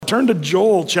turn to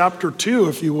Joel chapter 2,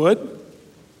 if you would.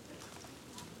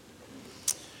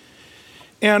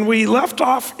 And we left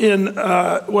off in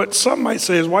what some might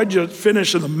say is, why'd you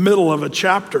finish in the middle of a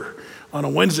chapter on a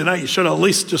Wednesday night? You should have at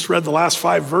least just read the last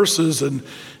 5 verses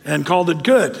and called it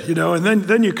good, and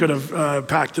then you could have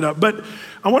packed it up. But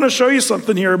I want to show you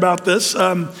something here about this.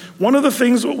 One of the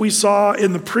things that we saw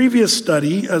in the previous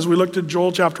study, as we looked at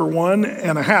Joel chapter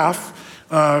 1.5,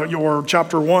 or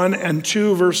chapter 1 and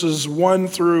 2, verses 1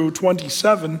 through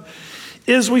 27,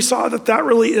 is we saw that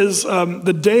really is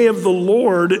the day of the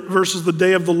Lord versus the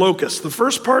day of the locust. The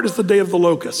first part is the day of the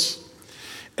locust.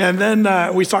 And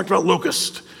then we talked about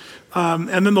locust.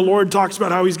 And then the Lord talks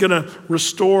about how he's going to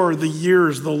restore the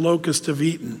years the locusts have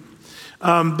eaten.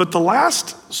 But the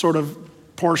last sort of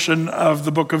portion of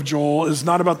the book of Joel is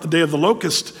not about the day of the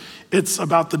locust. It's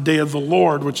about the day of the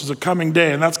Lord, which is a coming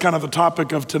day. And that's kind of the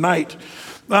topic of tonight.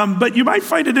 But you might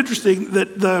find it interesting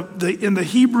that in the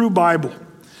Hebrew Bible,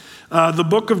 the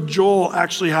book of Joel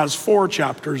actually has 4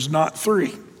 chapters, not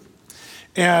 3.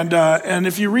 And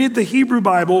if you read the Hebrew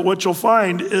Bible, what you'll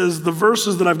find is the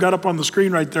verses that I've got up on the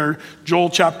screen right there, Joel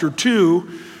chapter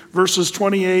 2, verses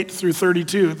 28 through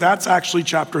 32, that's actually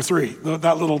chapter 3,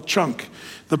 that little chunk.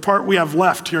 The part we have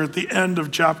left here at the end of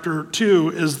chapter 2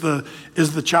 is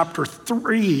the chapter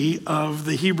 3 of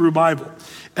the Hebrew Bible.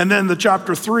 And then the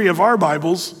chapter 3 of our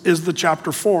Bibles is the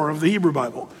chapter 4 of the Hebrew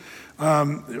Bible.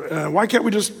 Why can't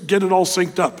we just get it all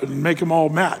synced up and make them all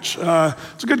match?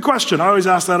 It's a good question. I always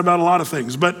ask that about a lot of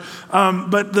things. But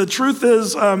the truth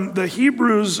is, the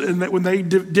Hebrews, when they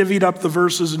divvied up the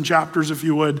verses and chapters, if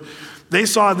you would, they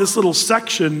saw this little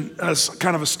section as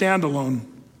kind of a standalone.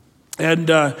 And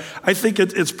I think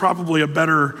it's probably a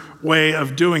better way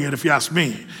of doing it, if you ask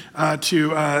me,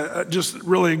 to just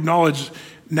really acknowledge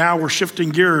now we're shifting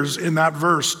gears in that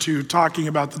verse to talking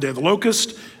about the day of the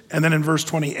locust. And then in verse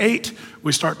 28,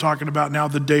 we start talking about now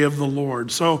the day of the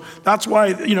Lord. So that's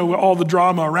why, all the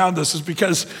drama around this is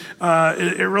because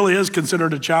it really is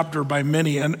considered a chapter by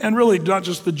many. And really not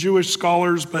just the Jewish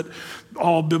scholars, but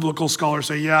all biblical scholars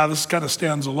say, yeah, this kind of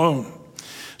stands alone.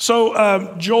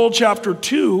 So Joel chapter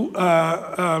 2,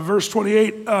 verse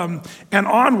 28, and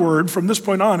onward from this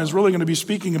point on is really going to be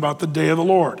speaking about the day of the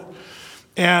Lord.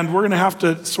 And we're going to have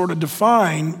to sort of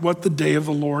define what the day of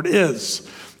the Lord is.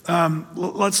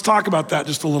 Let's talk about that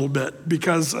just a little bit,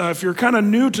 because if you're kind of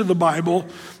new to the Bible,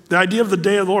 the idea of the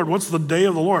day of the Lord, what's the day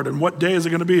of the Lord? And what day is it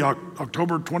going to be?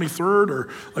 October 23rd? Or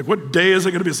like what day is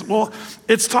it going to be? Well,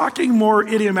 it's talking more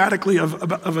idiomatically of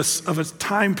a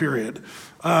time period.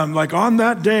 Like on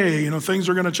that day, things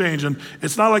are going to change. And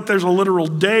it's not like there's a literal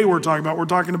day we're talking about. We're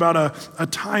talking about a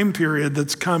time period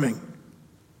that's coming.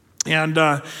 And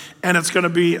it's going to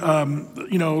be,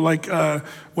 like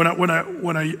when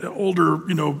a older,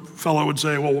 fellow would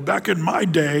say, well, back in my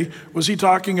day, was he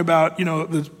talking about,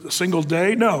 the single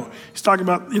day? No, he's talking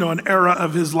about, an era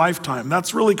of his lifetime.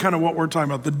 That's really kind of what we're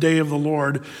talking about, the day of the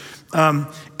Lord.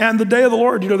 And the day of the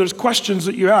Lord, there's questions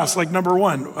that you ask, like number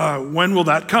 1, when will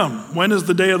that come? When is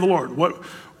the day of the Lord?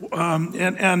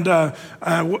 And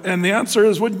the answer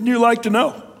is, wouldn't you like to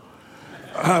know?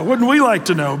 Wouldn't we like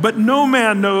to know? But no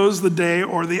man knows the day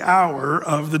or the hour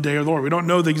of the day of the Lord. We don't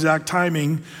know the exact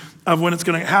timing of when it's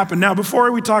going to happen. Now,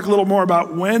 before we talk a little more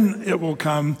about when it will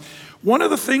come, one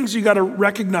of the things you got to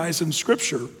recognize in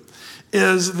Scripture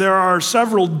is there are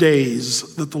several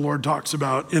days that the Lord talks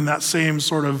about in that same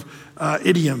sort of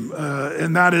idiom.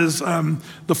 And that is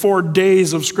the 4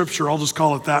 days of Scripture. I'll just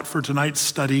call it that for tonight's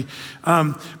study.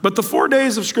 But the 4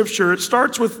 days of Scripture, it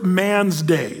starts with man's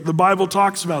day. The Bible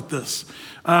talks about this.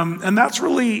 And that's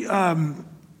really the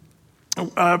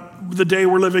day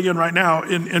we're living in right now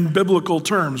in biblical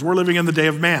terms. We're living in the day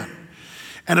of man.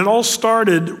 And it all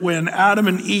started when Adam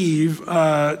and Eve,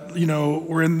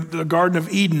 were in the Garden of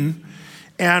Eden.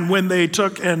 And when they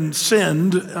took and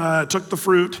sinned, took the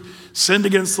fruit, sinned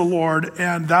against the Lord,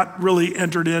 and that really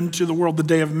entered into the world, the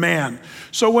day of man.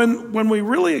 So when we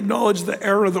really acknowledge the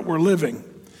era that we're living,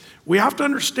 we have to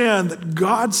understand that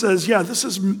God says, yeah, this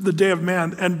is the day of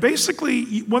man. And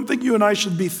basically, one thing you and I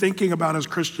should be thinking about as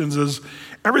Christians is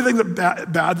everything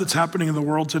bad that's happening in the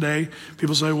world today.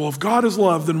 People say, well, if God is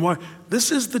love, then why?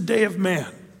 This is the day of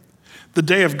man. The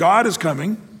day of God is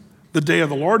coming. The day of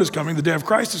the Lord is coming. The day of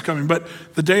Christ is coming. But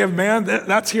the day of man,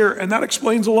 that's here, and that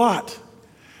explains a lot.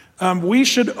 We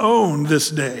should own this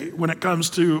day when it comes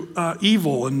to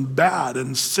evil and bad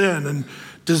and sin and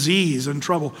disease and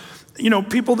trouble.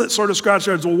 People that sort of scratch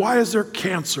their heads, well, why is there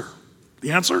cancer?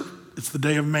 The answer, it's the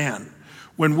day of man.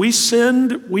 When we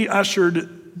sinned, we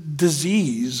ushered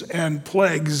disease and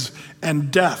plagues and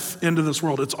death into this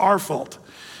world. It's our fault.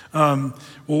 Well,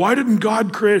 why didn't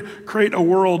God create a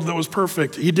world that was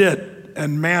perfect? He did,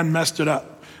 and man messed it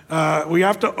up. We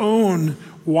have to own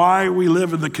why we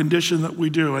live in the condition that we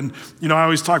do. And, I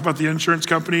always talk about the insurance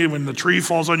company. When the tree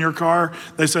falls on your car,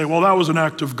 they say, well, that was an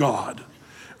act of God.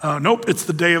 Nope, it's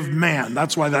the day of man.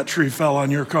 That's why that tree fell on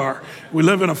your car. We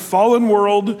live in a fallen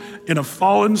world, in a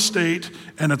fallen state,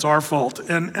 and it's our fault.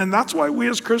 And that's why we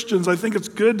as Christians, I think it's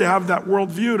good to have that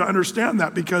worldview, to understand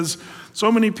that, because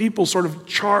so many people sort of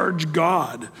charge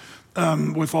God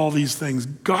with all these things.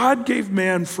 God gave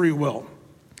man free will.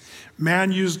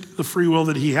 Man used the free will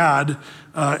that he had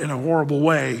in a horrible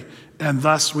way, and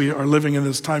thus we are living in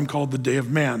this time called the day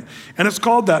of man. And it's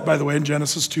called that, by the way, in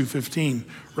Genesis 2:15,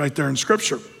 right there in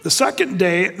Scripture. The second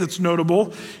day that's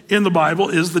notable in the Bible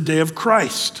is the day of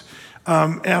Christ.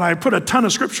 And I put a ton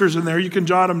of scriptures in there. You can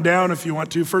jot them down if you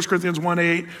want to. 1 Corinthians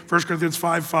 1:8, 1 Corinthians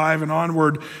 5:5, and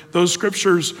onward. Those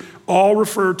scriptures all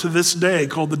refer to this day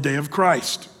called the day of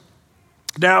Christ.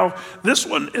 Now, this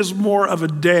one is more of a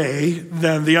day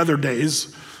than the other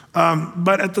days.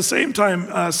 But at the same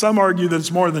time, some argue that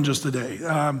it's more than just a day.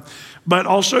 But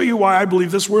I'll show you why I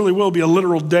believe this really will be a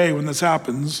literal day when this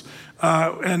happens.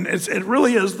 And it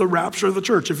really is the rapture of the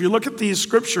church. If you look at these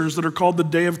scriptures that are called the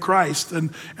day of Christ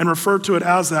and refer to it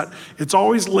as that, it's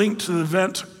always linked to the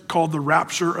event called the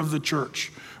rapture of the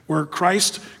church, where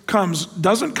Christ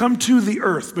doesn't come to the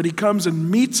earth, but he comes and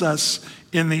meets us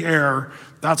in the air.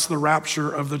 That's the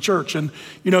rapture of the church. And,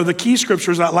 the key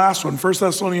scripture is that last one, 1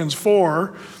 Thessalonians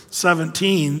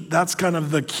 4:17. That's kind of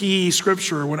the key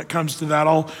scripture when it comes to that.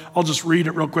 I'll just read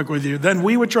it real quick with you. Then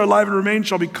we which are alive and remain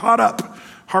shall be caught up,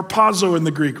 harpazo in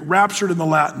the Greek, raptured in the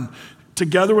Latin,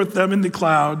 together with them in the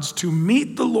clouds to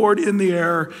meet the Lord in the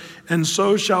air, and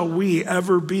so shall we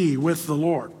ever be with the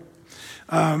Lord.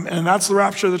 And that's the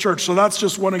rapture of the church. So that's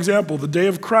just one example. The day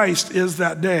of Christ is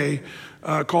that day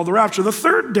called the rapture. The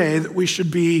third day that we should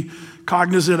be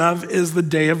cognizant of is the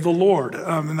day of the Lord.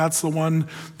 And that's the one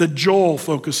that Joel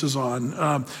focuses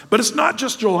on. But it's not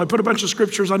just Joel. I put a bunch of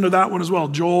scriptures under that one as well.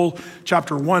 Joel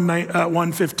chapter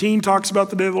 1:15 talks about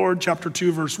the day of the Lord. Chapter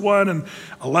 2, verse 1 and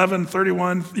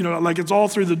 11:31. It's all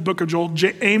through the book of Joel.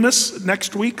 Amos,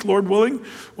 next week, Lord willing,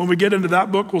 when we get into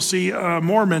that book, we'll see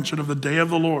more mention of the day of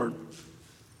the Lord.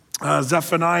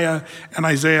 Zephaniah and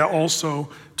Isaiah also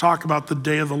talk about the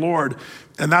day of the Lord.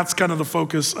 And that's kind of the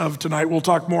focus of tonight. We'll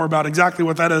talk more about exactly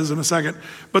what that is in a second.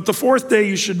 But the fourth day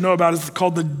you should know about is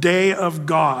called the day of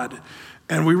God.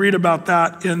 And we read about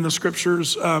that in the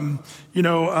scriptures. By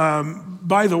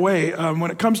the way,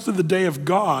 when it comes to the day of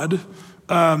God,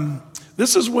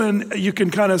 this is when you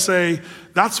can kind of say,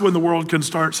 that's when the world can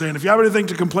start saying, if you have anything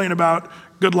to complain about,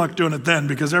 good luck doing it then,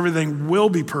 because everything will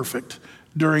be perfect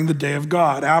during the day of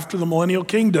God. After the millennial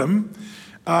kingdom,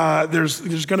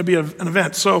 there's going to be an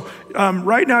event. So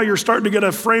right now you're starting to get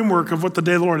a framework of what the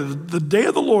day of the Lord is. The day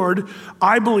of the Lord,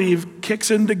 I believe,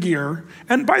 kicks into gear.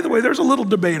 And by the way, there's a little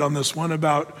debate on this one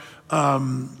about,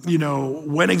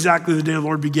 when exactly the day of the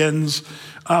Lord begins.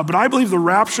 But I believe the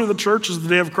rapture of the church is the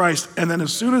day of Christ. And then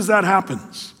as soon as that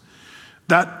happens,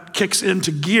 that kicks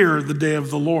into gear the day of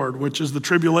the Lord, which is the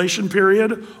tribulation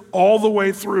period all the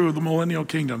way through the millennial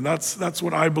kingdom. That's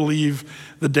what I believe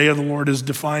the day of the Lord is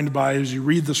defined by as you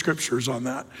read the scriptures on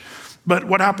that. But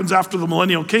what happens after the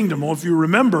millennial kingdom? Well, if you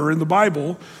remember in the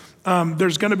Bible,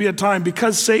 there's going to be a time,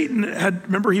 because Satan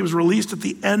he was released at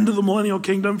the end of the millennial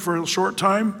kingdom for a short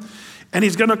time, and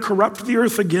he's going to corrupt the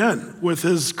earth again with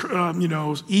his,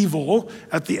 evil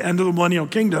at the end of the millennial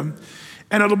kingdom.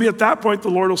 And it'll be at that point the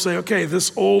Lord will say, okay,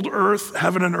 this old earth,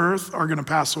 heaven and earth are going to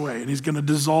pass away. And he's going to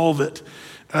dissolve it,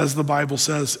 as the Bible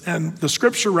says. And the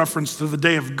scripture reference to the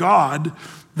day of God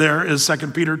there is 2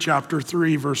 Peter chapter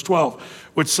 3, verse 12,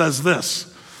 which says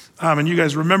this. And you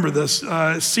guys remember this.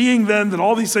 Seeing then that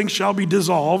all these things shall be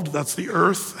dissolved, that's the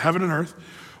earth, heaven and earth,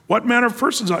 what manner of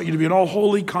persons ought you to be in all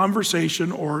holy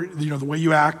conversation, or the way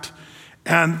you act,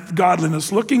 and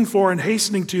godliness, looking for and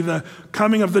hastening to the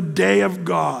coming of the day of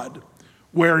God,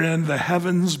 wherein the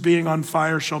heavens being on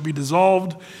fire shall be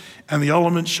dissolved, and the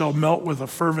elements shall melt with a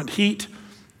fervent heat.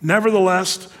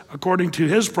 Nevertheless, according to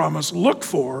his promise, look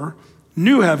for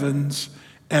new heavens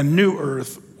and new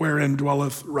earth, wherein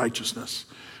dwelleth righteousness.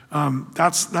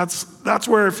 That's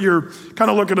where, if you're kind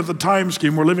of looking at the time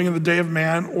scheme, we're living in the day of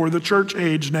man, or the church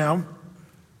age now.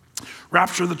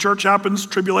 Rapture of the church happens,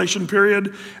 tribulation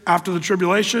period. After the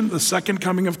tribulation, the second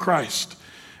coming of Christ.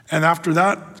 And after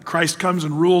that, Christ comes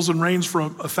and rules and reigns for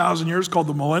 1,000 years, called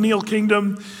the millennial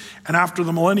kingdom. And after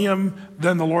the millennium,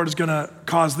 then the Lord is going to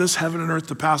cause this heaven and earth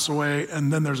to pass away.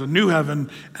 And then there's a new heaven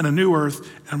and a new earth,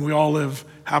 and we all live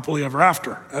happily ever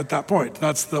after at that point.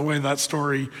 That's the way that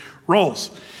story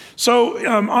rolls. So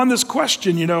on this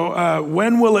question,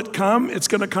 when will it come? It's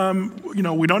going to come,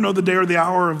 we don't know the day or the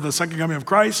hour of the second coming of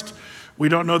Christ. We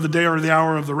don't know the day or the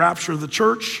hour of the rapture of the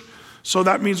church. So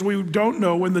that means we don't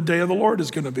know when the day of the Lord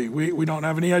is going to be. We don't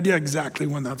have any idea exactly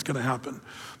when that's going to happen.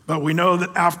 But we know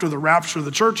that after the rapture of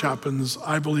the church happens,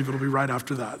 I believe it'll be right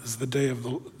after that, is the day of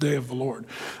the Lord.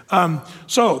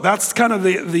 So that's kind of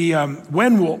the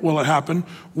when will it happen?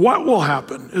 What will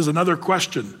happen is another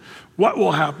question. What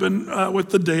will happen with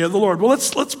the day of the Lord? Well,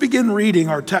 let's begin reading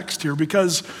our text here,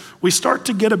 because we start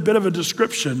to get a bit of a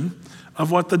description of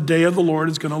what the day of the Lord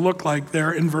is going to look like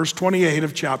there in verse 28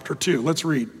 of chapter 2. Let's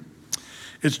read.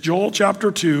 It's Joel chapter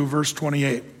 2, verse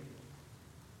 28.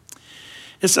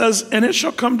 It says, "And it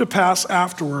shall come to pass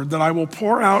afterward that I will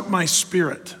pour out my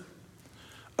spirit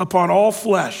upon all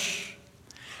flesh,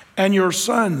 and your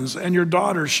sons and your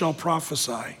daughters shall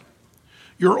prophesy.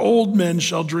 Your old men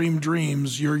shall dream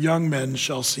dreams, your young men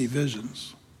shall see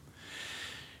visions.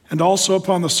 And also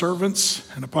upon the servants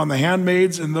and upon the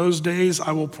handmaids in those days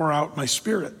I will pour out my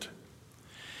spirit.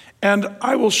 And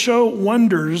I will show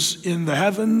wonders in the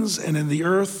heavens and in the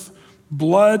earth,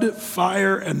 blood,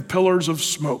 fire, and pillars of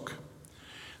smoke.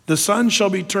 The sun shall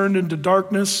be turned into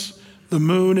darkness, the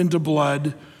moon into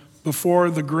blood, before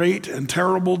the great and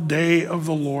terrible day of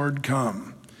the Lord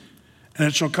come. And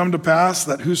it shall come to pass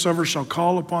that whosoever shall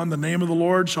call upon the name of the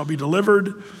Lord shall be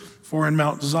delivered, for in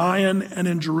Mount Zion and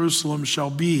in Jerusalem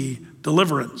shall be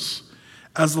deliverance,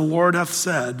 as the Lord hath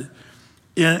said,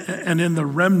 and in the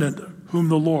remnant whom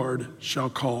the Lord shall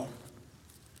call."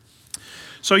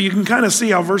 So you can kind of see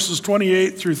how verses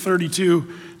 28 through 32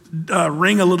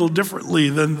 ring a little differently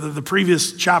than the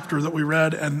previous chapter that we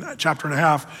read and chapter and a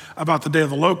half about the day of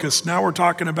the locust. Now we're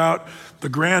talking about the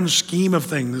grand scheme of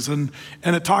things, and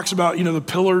it talks about the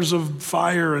pillars of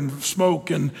fire and smoke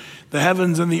and the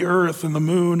heavens and the earth and the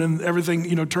moon and everything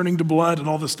turning to blood and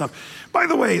all this stuff. By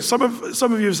the way, some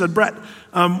of you have said, "Brett,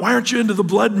 why aren't you into the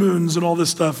blood moons and all this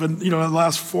stuff?" And in the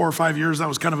last 4 or 5 years that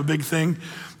was kind of a big thing.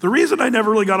 The reason I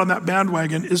never really got on that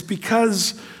bandwagon is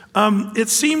because it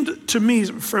seemed to me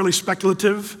fairly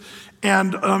speculative,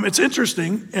 and it's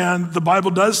interesting. And the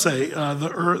Bible does say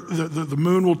the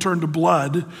moon will turn to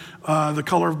blood, the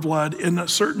color of blood, in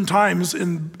certain times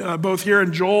in both here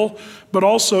in Joel, but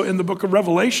also in the book of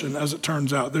Revelation, as it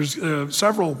turns out. There's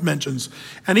several mentions,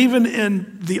 and even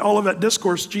in the Olivet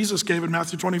Discourse Jesus gave in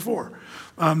Matthew 24,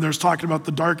 there's talking about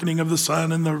the darkening of the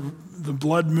sun and the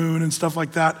blood moon and stuff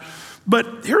like that.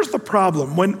 But here's the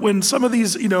problem. When some of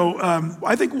these,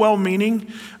 I think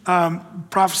well-meaning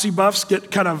prophecy buffs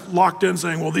get kind of locked in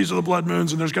saying, well, these are the blood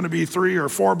moons, and there's going to be 3 or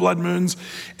 4 blood moons,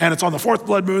 and it's on the 4th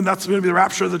blood moon, that's going to be the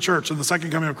rapture of the church and the second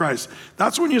coming of Christ.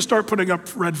 That's when you start putting up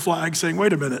red flags saying,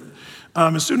 wait a minute.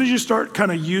 As soon as you start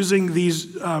kind of using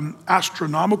these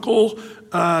astronomical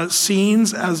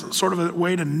scenes as sort of a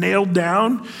way to nail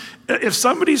down, if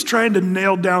somebody's trying to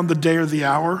nail down the day or the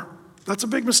hour, that's a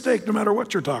big mistake, no matter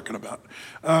what you're talking about.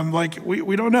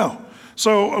 We don't know.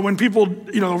 So when people,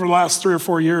 over the last 3 or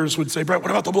 4 years would say, "Brett, what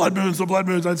about the blood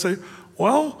moons, I'd say,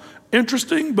 well,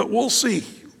 interesting, but we'll see.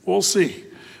 We'll see.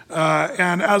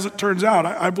 And as it turns out,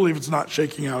 I believe it's not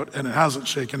shaking out, and it hasn't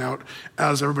shaken out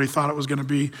as everybody thought it was going to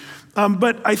be.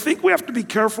 But I think we have to be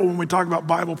careful when we talk about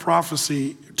Bible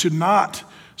prophecy to not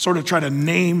sort of try to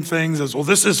name things as, well,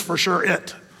 this is for sure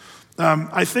it.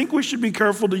 I think we should be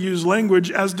careful to use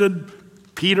language, as did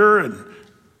Peter and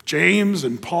James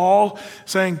and Paul,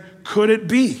 saying, could it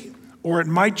be? Or it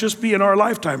might just be in our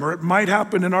lifetime, or it might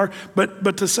happen in our,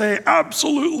 but to say,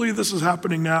 absolutely, this is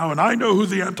happening now, and I know who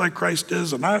the Antichrist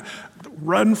is, and I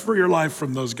run for your life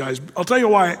from those guys. I'll tell you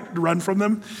why I run from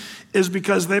them, is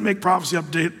because they make prophecy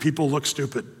update people look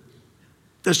stupid.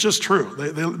 That's just true.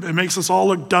 It makes us all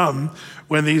look dumb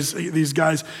when these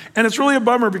guys, and it's really a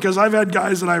bummer because I've had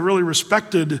guys that I really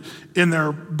respected in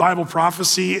their Bible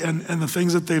prophecy and the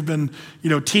things that they've been,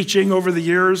 teaching over the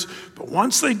years. But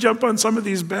once they jump on some of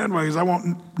these bandwagons, I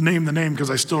won't name the name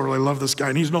because I still really love this guy,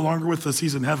 and he's no longer with us,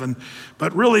 he's in heaven,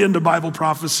 but really into Bible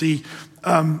prophecy,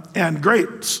 and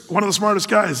great, one of the smartest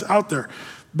guys out there.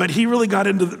 But he really got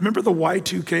into, remember the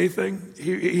Y2K thing?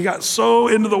 He got so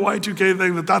into the Y2K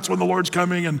thing that's when the Lord's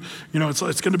coming, and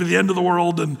it's going to be the end of the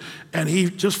world, and he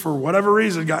just for whatever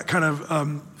reason got kind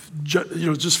of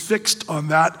just fixed on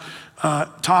that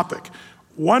topic.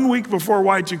 1 week before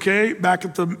Y2K, back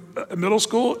at the middle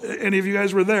school, any of you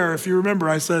guys were there, if you remember,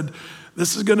 I said,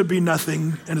 this is going to be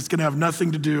nothing, and it's going to have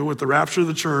nothing to do with the rapture of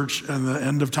the church and the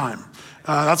end of time.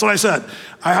 That's what I said.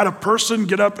 I had a person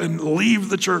get up and leave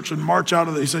the church and march out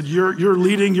of it. He said, you're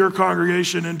leading your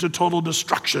congregation into total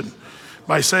destruction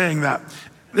by saying that.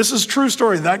 This is a true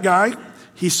story. That guy,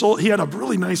 He had a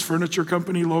really nice furniture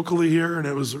company locally here, and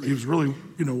he was really,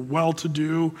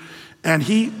 well-to-do. And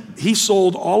he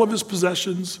sold all of his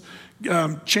possessions,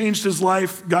 changed his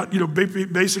life, got,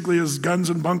 basically his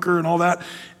guns and bunker and all that,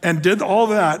 and did all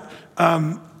that.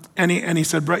 And he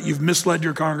said, Brett, you've misled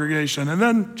your congregation. And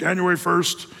then January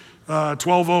 1st,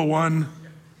 1201,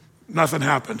 nothing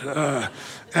happened.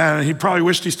 And he probably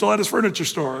wished he still had his furniture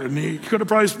store, and he could have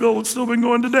probably still been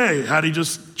going today had he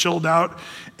just chilled out.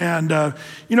 And,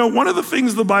 one of the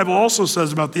things the Bible also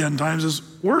says about the end times is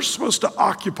we're supposed to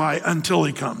occupy until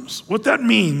he comes. What that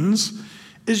means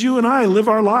is you and I live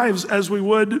our lives as we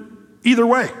would either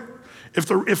way.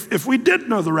 If we did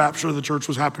know the rapture of the church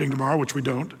was happening tomorrow, which we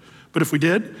don't, but if we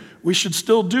did, we should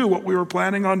still do what we were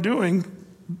planning on doing,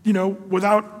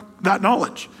 without that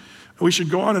knowledge. We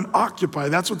should go on and occupy.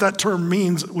 That's what that term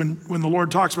means when the Lord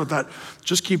talks about that.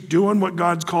 Just keep doing what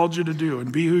God's called you to do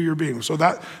and be who you're being. So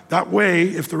that way,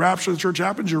 if the rapture of the church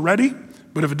happens, you're ready.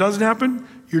 But if it doesn't happen,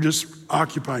 you're just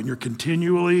occupying. You're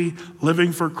continually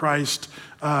living for Christ,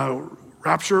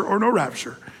 rapture or no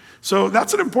rapture. So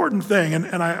that's an important thing,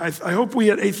 and I hope we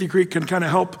at Athey Creek can kind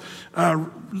of help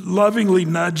lovingly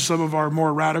nudge some of our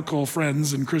more radical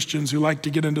friends and Christians who like to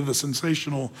get into the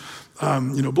sensational,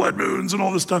 blood moons and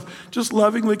all this stuff. Just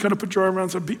lovingly kind of put your arm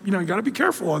around and say, you got to be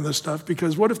careful on this stuff,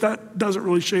 because what if that doesn't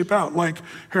really shape out, like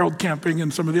Harold Camping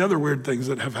and some of the other weird things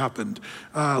that have happened?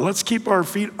 Let's keep our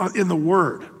feet in the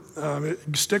Word.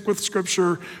 Stick with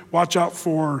Scripture. Watch out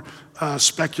for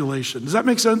speculation. Does that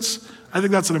make sense? I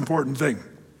think that's an important thing.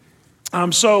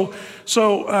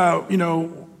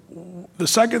 The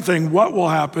second thing, what will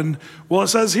happen? Well, it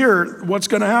says here, what's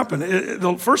going to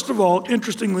happen? First of all,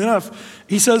 interestingly enough,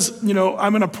 he says, I'm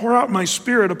going to pour out my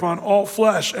spirit upon all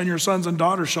flesh, and your sons and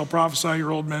daughters shall prophesy,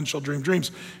 your old men shall dream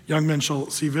dreams, young men shall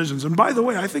see visions. And by the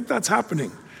way, I think that's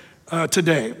happening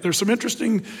today. There's some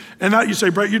interesting, and that you say,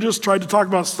 Brett, you just tried to talk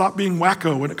about stop being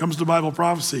wacko when it comes to Bible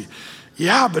prophecy.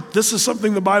 Yeah, but this is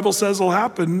something the Bible says will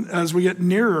happen as we get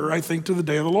nearer, I think, to the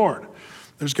day of the Lord.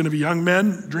 There's going to be young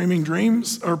men dreaming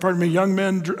dreams, young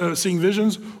men seeing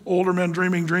visions, older men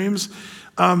dreaming dreams.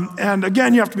 And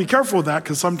again, you have to be careful with that,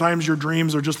 because sometimes your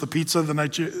dreams are just the pizza the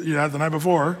night you had the night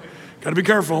before. Got to be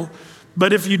careful.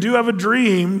 But if you do have a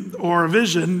dream or a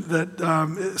vision that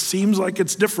it seems like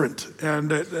it's different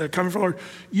and coming from the Lord,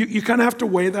 you kind of have to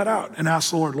weigh that out and ask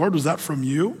the Lord, was that from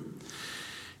you?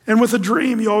 And with a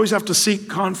dream, you always have to seek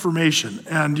confirmation.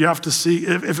 And you have to see,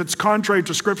 if it's contrary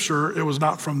to Scripture, it was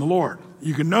not from the Lord.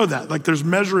 You can know that. Like there's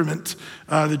measurement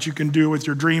that you can do with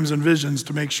your dreams and visions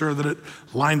to make sure that it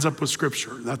lines up with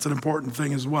Scripture. That's an important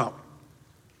thing as well.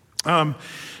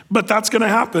 But that's going to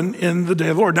happen in the day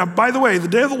of the Lord. Now, by the way, the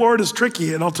day of the Lord is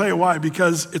tricky, and I'll tell you why.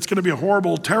 Because it's going to be a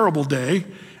horrible, terrible day,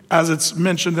 as it's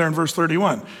mentioned there in verse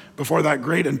 31, before that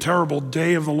great and terrible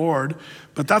day of the Lord.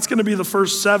 But that's going to be the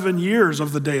first 7 years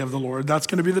of the day of the Lord. That's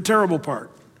going to be the terrible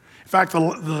part. In fact,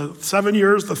 the 7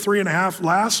 years, the 3.5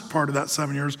 last part of that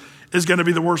 7 years is going to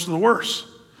be the worst of the worst.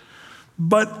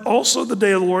 But also the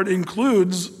day of the Lord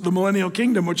includes the millennial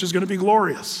kingdom, which is going to be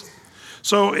glorious.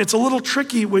 So it's a little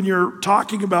tricky when you're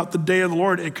talking about the day of the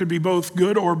Lord. It could be both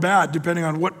good or bad, depending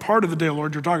on what part of the day of the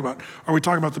Lord you're talking about. Are we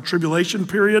talking about the tribulation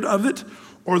period of it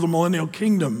or the millennial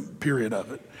kingdom period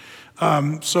of it?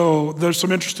 So there's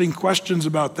some interesting questions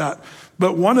about that.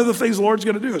 But one of the things the Lord's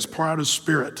going to do is pour out his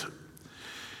Spirit.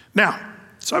 Now,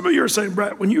 some of you are saying,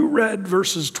 Brett, when you read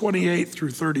verses 28 through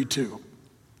 32,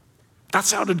 that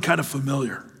sounded kind of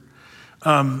familiar.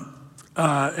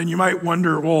 And you might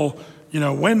wonder, well,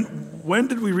 when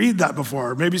did we read that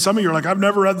before? Maybe some of you are like, I've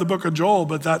never read the book of Joel,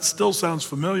 but that still sounds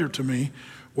familiar to me.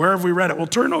 Where have we read it? Well,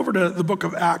 turn over to the book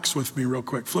of Acts with me real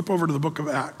quick. Flip over to the book of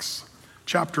Acts,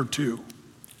 chapter 2.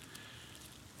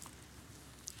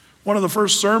 One of the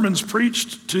first sermons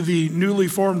preached to the newly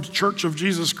formed Church of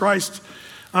Jesus Christ.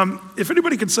 If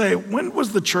anybody could say, when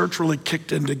was the church really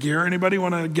kicked into gear? Anybody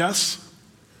want to guess?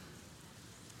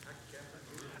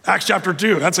 Acts chapter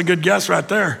 2. That's a good guess right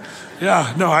there.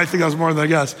 Yeah, no, I think that was more than a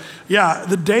guess. Yeah,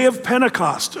 the day of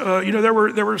Pentecost. There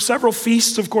were several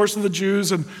feasts, of course, of the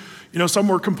Jews, and some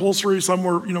were compulsory, some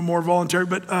were more voluntary.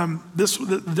 But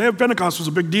the day of Pentecost was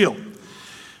a big deal.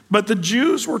 But the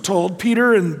Jews were told,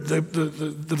 Peter and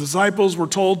the disciples were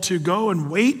told to go and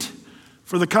wait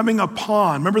for the coming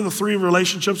upon. Remember the three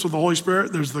relationships with the Holy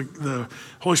Spirit? There's the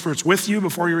Holy Spirit's with you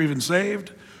before you're even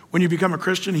saved. When you become a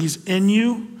Christian, he's in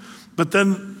you. But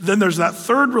then there's that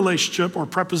third relationship or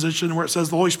preposition where it says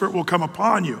the Holy Spirit will come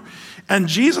upon you. And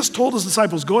Jesus told his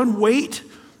disciples, go and wait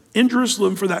in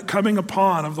Jerusalem for that coming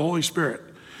upon of the Holy Spirit.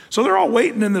 So they're all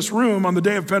waiting in this room on the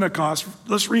day of Pentecost.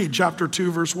 Let's read chapter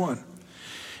 2, verse 1.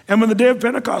 And when the day of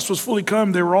Pentecost was fully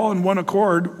come, they were all in one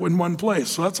accord in one place.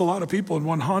 So that's a lot of people in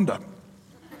one Honda.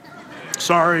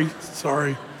 Sorry.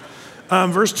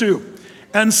 Verse 2.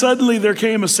 And suddenly there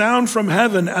came a sound from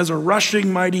heaven as a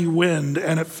rushing mighty wind,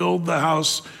 and it filled the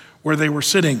house where they were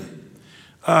sitting.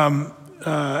 And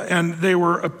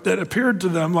it appeared to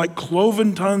them like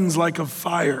cloven tongues like of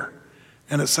fire,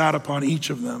 and it sat upon each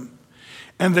of them.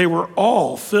 And they were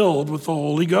all filled with the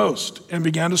Holy Ghost and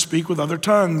began to speak with other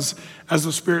tongues as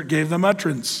the Spirit gave them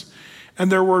utterance.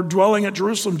 And there were dwelling at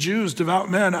Jerusalem Jews, devout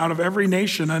men out of every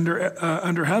nation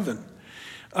under heaven.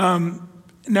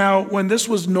 Now, when this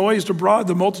was noised abroad,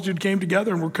 the multitude came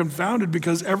together and were confounded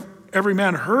because every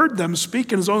man heard them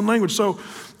speak in his own language. So,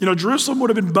 Jerusalem would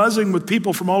have been buzzing with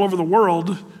people from all over the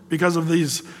world because of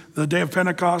the day of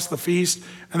Pentecost, the feast.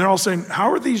 And they're all saying,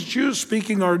 how are these Jews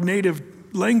speaking our native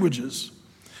languages?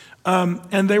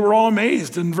 And they were all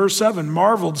amazed. In verse 7,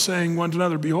 marveled, saying one to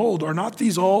another, behold, are not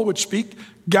these all which speak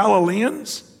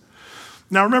Galileans?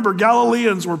 Now remember,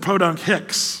 Galileans were podunk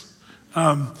hicks.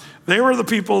 They were the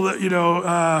people that,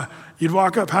 you'd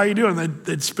walk up, how you doing?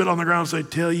 They'd spit on the ground and say,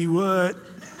 tell you what.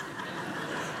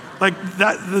 Like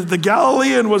that, the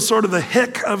Galilean was sort of the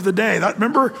hick of the day.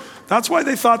 Remember, that's why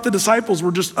they thought the disciples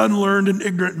were just unlearned and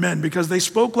ignorant men, because they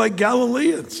spoke like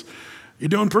Galileans. You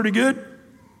doing pretty good?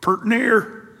 Pert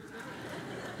near.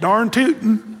 Darn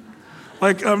tootin'.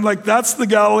 Like that's the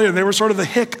Galilean. They were sort of the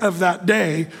hick of that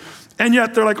day. And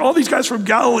yet they're like, all these guys from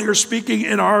Galilee are speaking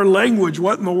in our language.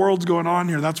 What in the world's going on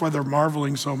here? That's why they're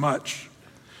marveling so much.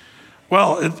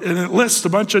 Well, it lists a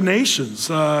bunch of nations,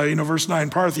 verse 9,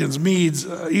 Parthians, Medes,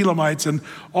 Elamites, and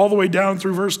all the way down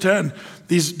through verse 10,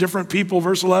 these different people.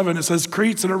 Verse 11, it says,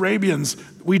 Cretes and Arabians,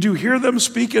 we do hear them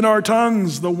speak in our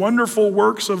tongues the wonderful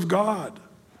works of God.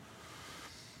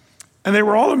 And they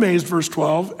were all amazed, verse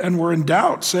 12, and were in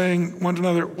doubt, saying one to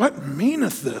another, what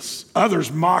meaneth this?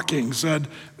 Others mocking said,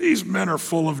 these men are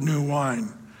full of new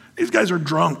wine. These guys are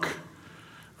drunk.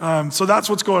 So that's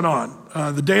what's going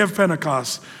on. The day of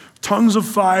Pentecost, tongues of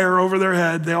fire over their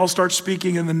head. They all start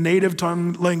speaking in the native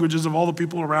tongue languages of all the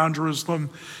people around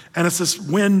Jerusalem. And it's this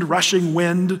wind, rushing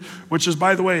wind, which is,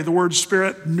 by the way, the word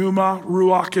spirit, pneuma,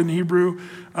 ruach in Hebrew,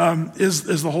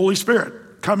 is the Holy Spirit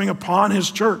coming upon his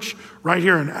church right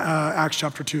here in Acts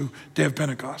chapter 2, day of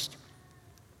Pentecost.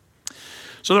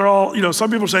 So they're all, some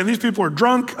people are saying these people are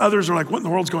drunk. Others are like, what in the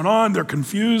world's going on? They're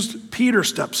confused. Peter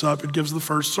steps up and gives the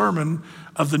first sermon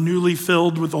of the newly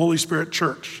filled with the Holy Spirit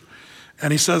church.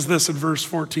 And he says this in verse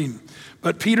 14.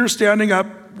 But Peter, standing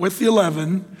up with the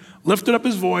 11, lifted up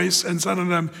his voice and said unto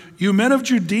them, you men of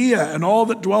Judea and all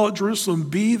that dwell at Jerusalem,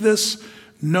 be this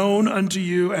known unto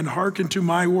you and hearken to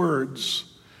my words.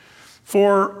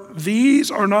 For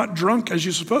these are not drunk as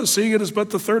you suppose, seeing it is but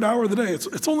the third hour of the day.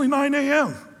 It's only 9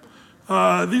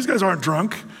 a.m. These guys aren't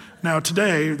drunk. Now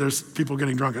today, there's people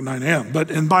getting drunk at 9 a.m., but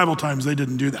in Bible times, they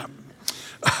didn't do that.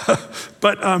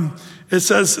 But it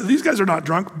says, these guys are not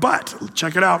drunk, but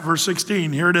check it out, verse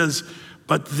 16, here it is.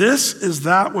 But this is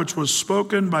that which was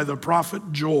spoken by the prophet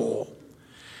Joel.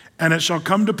 And it shall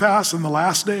come to pass in the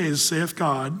last days, saith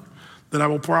God, that I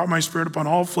will pour out my spirit upon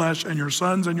all flesh, and your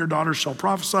sons and your daughters shall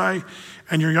prophesy,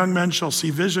 and your young men shall see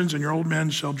visions, and your old men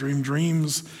shall dream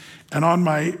dreams. And on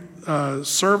my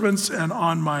servants and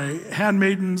on my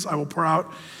handmaidens I will pour out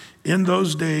in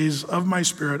those days of my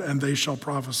spirit, and they shall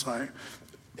prophesy.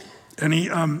 And he,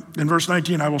 in verse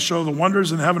 19, I will show the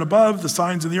wonders in the heaven above, the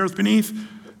signs in the earth beneath,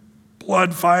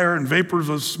 blood, fire, and vapors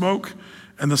of smoke.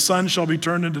 And the sun shall be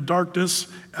turned into darkness,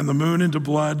 and the moon into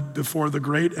blood, before the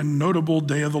great and notable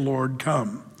day of the Lord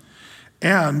come.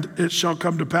 And it shall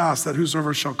come to pass that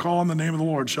whosoever shall call on the name of the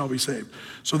Lord shall be saved.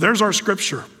 So there's our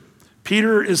scripture.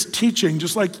 Peter is teaching,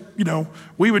 just like,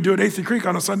 we would do at Athey Creek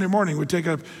on a Sunday morning. We'd take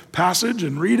a passage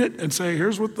and read it and say,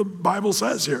 here's what the Bible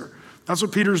says here. That's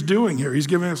what Peter's doing here. He's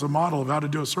giving us a model of how to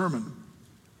do a sermon.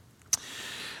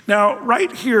 Now,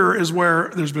 right here is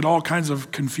where there's been all kinds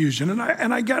of confusion,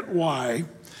 and I get why,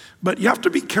 but you have to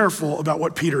be careful about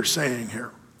what Peter's saying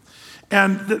here.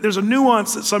 And there's a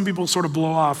nuance that some people sort of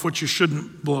blow off, which you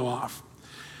shouldn't blow off.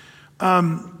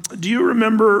 Do you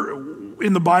remember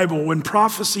in the Bible when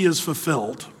prophecy is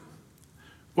fulfilled,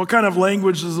 what kind of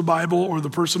language does the Bible or the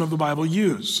person of the Bible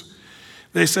use?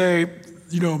 They say,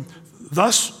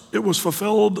 thus it was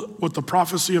fulfilled what the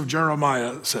prophecy of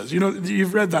Jeremiah says.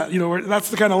 You've read that, that's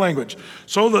the kind of language.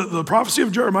 So the prophecy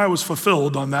of Jeremiah was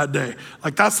fulfilled on that day.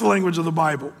 Like that's the language of the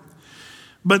Bible.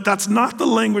 But that's not the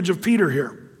language of Peter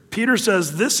here. Peter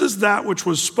says, this is that which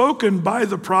was spoken by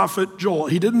the prophet Joel.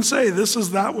 He didn't say this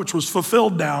is that which was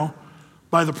fulfilled now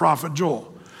by the prophet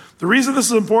Joel. The reason this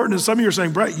is important is some of you are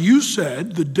saying, Brett, you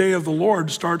said the day of the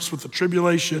Lord starts with the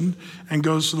tribulation and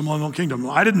goes to the millennial kingdom.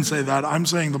 Well, I didn't say that. I'm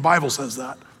saying the Bible says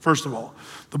that, first of all.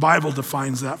 The Bible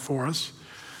defines that for us.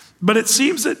 But it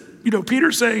seems that,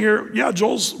 Peter's saying here, yeah,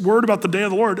 Joel's word about the day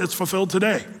of the Lord, it's fulfilled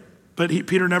today. But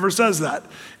Peter never says that.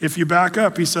 If you back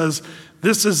up, he says,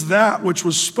 this is that which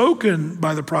was spoken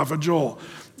by the prophet Joel.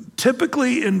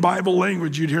 Typically in Bible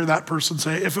language, you'd hear that person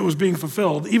say, if it was being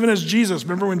fulfilled, even as Jesus,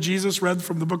 remember when Jesus read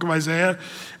from the book of Isaiah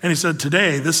and he said,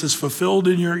 today, this is fulfilled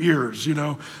in your ears,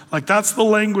 like that's the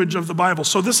language of the Bible.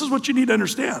 So this is what you need to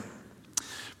understand.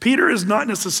 Peter is not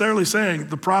necessarily saying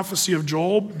the prophecy of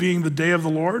Joel being the day of the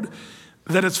Lord,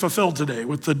 that it's fulfilled today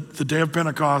with the day of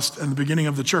Pentecost and the beginning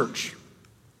of the church.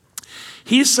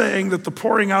 He's saying that the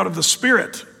pouring out of the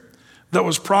Spirit that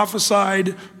was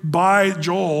prophesied by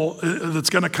Joel that's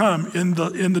going to come in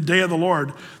the day of the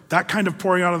Lord, that kind of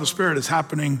pouring out of the Spirit is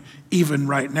happening even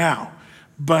right now.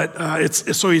 But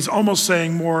so he's almost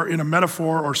saying more in a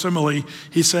metaphor or simile,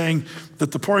 he's saying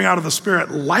that the pouring out of the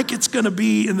Spirit, like it's going to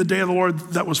be in the day of the Lord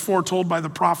that was foretold by the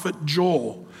prophet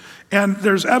Joel. And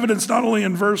there's evidence not only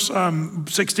in verse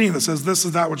 16 that says this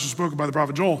is that which is spoken by the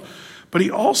prophet Joel, but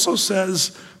he also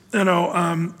says,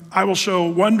 I will show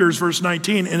wonders, verse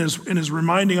 19, in his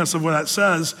reminding us of what that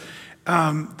says,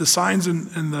 the signs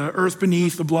in the earth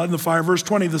beneath, the blood and the fire. Verse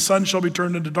 20, the sun shall be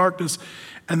turned into darkness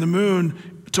and the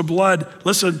moon to blood.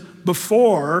 Listen,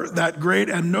 before that great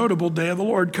and notable day of the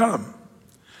Lord come.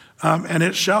 And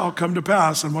it shall come to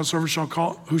pass, and whosoever shall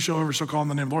call on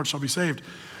the name of the Lord shall be saved.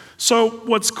 So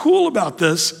what's cool about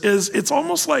this is it's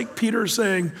almost like Peter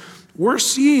saying, we're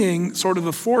seeing sort of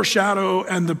the foreshadow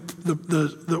and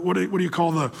the what do you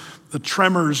call the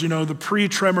tremors, the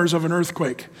pre-tremors of an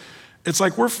earthquake. It's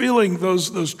like we're feeling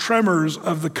those tremors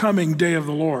of the coming day of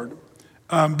the Lord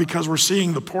because we're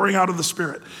seeing the pouring out of the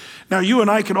Spirit. Now, you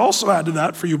and I could also add to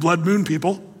that for you blood moon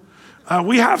people.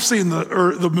 We have seen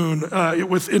the moon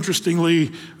with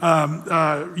interestingly,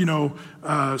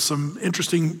 some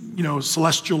interesting,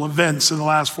 celestial events in the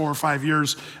last 4 or 5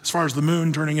 years as far as the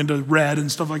moon turning into red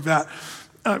and stuff like that.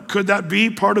 Could that be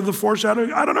part of the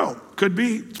foreshadowing? I don't know. Could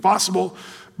be. It's possible.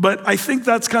 But I think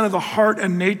that's kind of the heart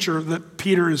and nature that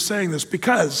Peter is saying this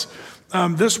because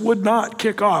this would not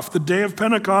kick off the day of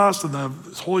Pentecost and the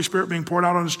Holy Spirit being poured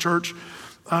out on his church.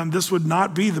 This would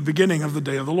not be the beginning of the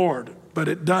day of the Lord, but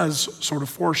it does sort of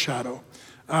foreshadow.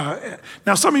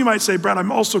 Now, some of you might say, Brad,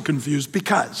 I'm also confused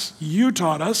because you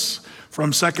taught us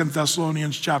from 2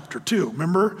 Thessalonians chapter 2.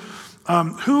 Remember,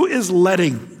 who is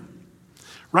letting?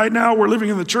 Right now, we're living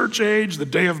in the church age, the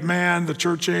day of man, the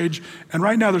church age, and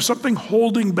right now there's something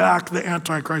holding back the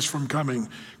Antichrist from coming.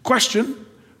 Question,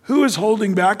 who is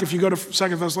holding back? If you go to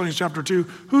 2 Thessalonians chapter 2,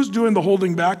 who's doing the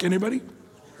holding back? Anybody?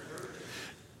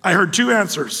 I heard two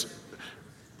answers.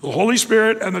 The Holy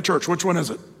Spirit and the church. Which one is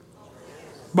it?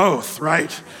 Both,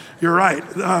 right? You're right.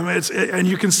 And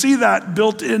you can see that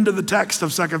built into the text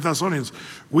of 2 Thessalonians.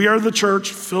 We are the church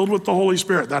filled with the Holy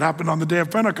Spirit. That happened on the day of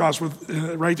Pentecost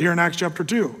right here in Acts chapter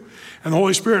 2. And the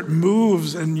Holy Spirit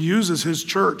moves and uses his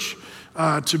church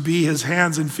to be his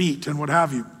hands and feet and what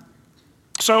have you.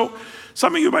 So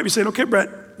some of you might be saying, okay,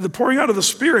 Brett, the pouring out of the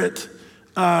Spirit,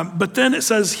 but then it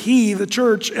says he, the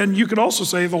church, and you could also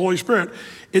say the Holy Spirit.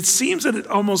 It seems that it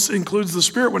almost includes the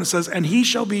Spirit when it says, and he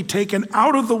shall be taken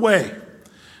out of the way.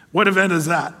 What event is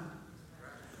that?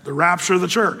 The rapture of the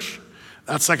church.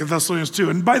 That's 2 Thessalonians 2.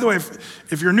 And by the way,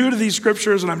 if you're new to these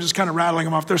scriptures, and I'm just kind of rattling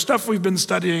them off, there's stuff we've been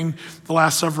studying the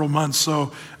last several months,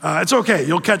 so it's okay.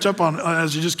 You'll catch up on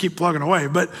as you just keep plugging away.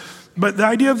 But the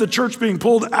idea of the church being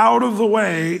pulled out of the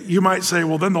way, you might say,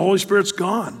 well, then the Holy Spirit's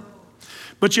gone.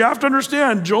 But you have to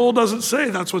understand, Joel doesn't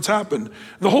say that's what's happened.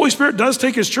 The Holy Spirit does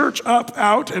take his church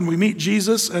out, and we meet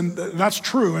Jesus, and that's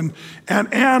true.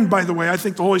 And by the way, I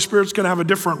think the Holy Spirit's going to have a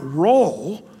different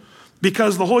role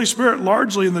because the Holy Spirit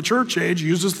largely in the church age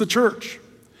uses the church.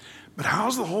 But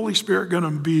how's the Holy Spirit going to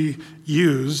be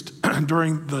used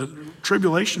during the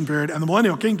tribulation period and the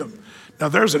millennial kingdom? Now,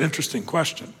 there's an interesting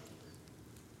question.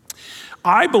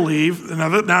 I believe, now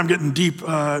I'm getting deep,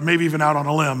 maybe even out on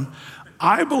a limb,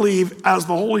 I believe as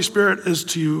the Holy Spirit is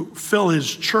to fill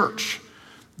his church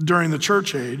during the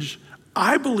church age,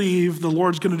 I believe the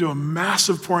Lord's going to do a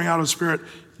massive pouring out of Spirit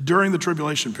during the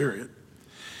tribulation period.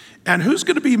 And who's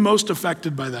going to be most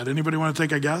affected by that? Anybody want to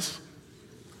take a guess?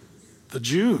 The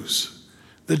Jews.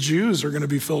 The Jews are going to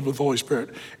be filled with the Holy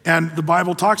Spirit. And the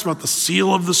Bible talks about the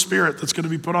seal of the Spirit that's going to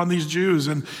be put on these Jews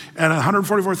and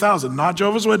 144,000, not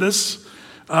Jehovah's Witnesses,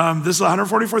 This is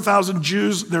 144,000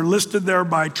 Jews. They're listed there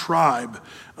by tribe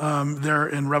there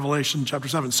in Revelation chapter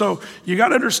 7. So you got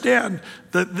to understand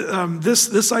that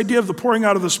this idea of the pouring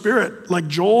out of the Spirit, like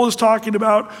Joel is talking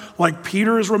about, like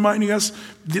Peter is reminding us,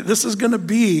 this is going to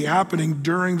be happening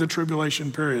during the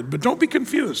tribulation period. But don't be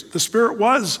confused. The Spirit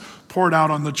was poured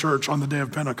out on the church on the day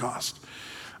of Pentecost.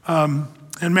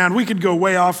 And man, we could go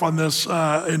way off on this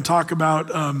and talk about,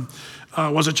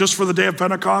 was it just for the day of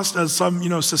Pentecost, as some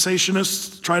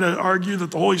cessationists try to argue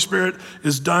that the Holy Spirit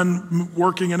is done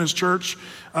working in his church?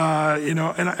 And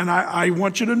I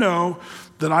want you to know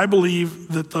that I believe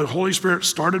that the Holy Spirit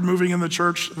started moving in the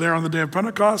church there on the day of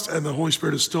Pentecost, and the Holy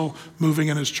Spirit is still moving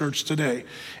in his church today.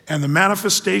 And the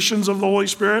manifestations of the Holy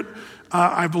Spirit,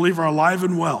 I believe, are alive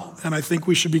and well. And I think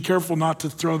we should be careful not to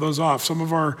throw those off. Some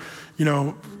of our,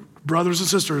 brothers and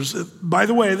sisters, by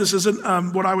the way, this isn't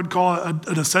what I would call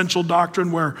an essential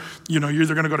doctrine where, you're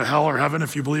either going to go to hell or heaven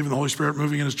if you believe in the Holy Spirit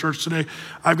moving in his church today.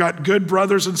 I've got good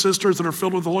brothers and sisters that are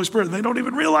filled with the Holy Spirit, and they don't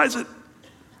even realize it.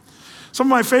 Some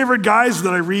of my favorite guys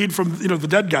that I read from, the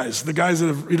dead guys, the guys that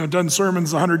have, done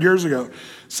sermons 100 years ago,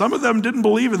 some of them didn't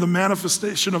believe in the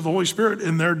manifestation of the Holy Spirit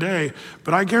in their day,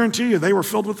 but I guarantee you they were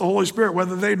filled with the Holy Spirit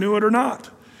whether they knew it or not.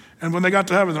 And when they got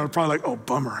to heaven, they were probably like, oh,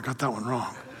 bummer, I got that one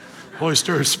wrong. Holy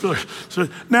Spirit. So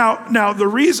now, the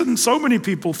reason so many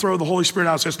people throw the Holy Spirit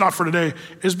out, say it's not for today,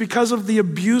 is because of the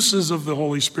abuses of the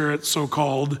Holy Spirit,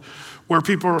 so-called, where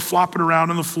people are flopping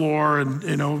around on the floor and,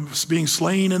 being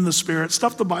slain in the Spirit,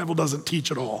 stuff the Bible doesn't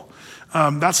teach at all.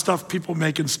 That's stuff people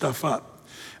making stuff up.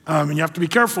 And you have to be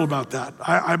careful about that.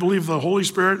 I believe the Holy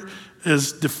Spirit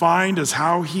is defined as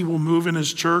how he will move in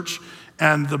his church.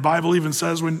 And the Bible even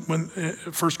says when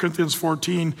 1 Corinthians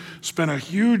 14 spent a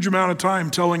huge amount of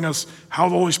time telling us how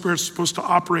the Holy Spirit's supposed to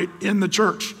operate in the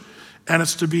church. And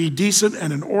it's to be decent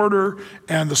and in order,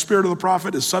 and the spirit of the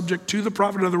prophet is subject to the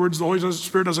prophet. In other words, the Holy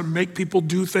Spirit doesn't make people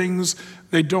do things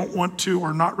they don't want to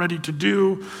or not ready to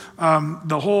do.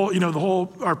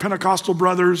 Our Pentecostal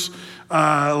brothers,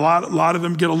 a lot of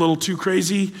them get a little too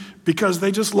crazy because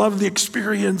they just love the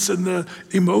experience and the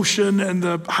emotion and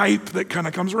the hype that kind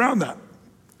of comes around that.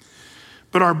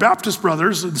 But our Baptist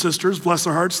brothers and sisters, bless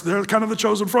their hearts, they're kind of the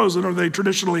chosen frozen, or they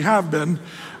traditionally have been.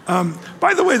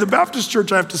 By the way, the Baptist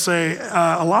church, I have to say,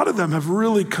 a lot of them have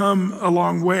really come a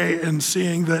long way in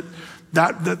seeing that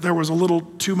there was a little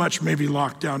too much maybe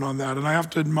lockdown on that. And I have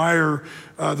to admire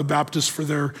the Baptists for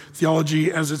their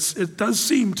theology, as it does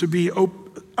seem to be open.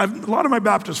 A lot of my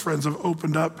Baptist friends have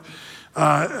opened up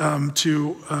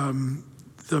to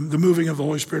the moving of the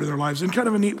Holy Spirit in their lives in kind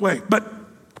of a neat way. But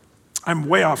I'm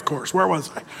way off course. Where was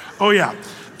I? Oh yeah,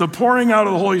 the pouring out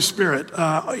of the Holy Spirit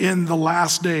in the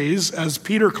last days, as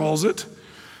Peter calls it.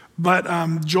 But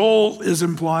Joel is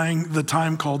implying the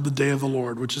time called the day of the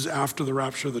Lord, which is after the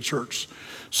rapture of the church.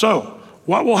 So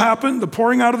what will happen? The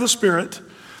pouring out of the Spirit.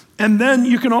 And then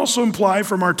you can also imply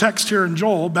from our text here in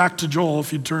Joel, back to Joel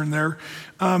if you turn there,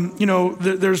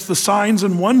 there's the signs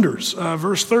and wonders.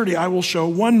 Verse 30, I will show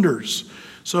wonders.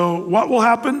 So what will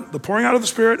happen? The pouring out of the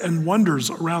Spirit and wonders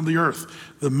around the earth.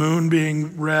 The moon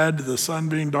being red, the sun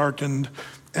being darkened,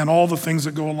 and all the things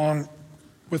that go along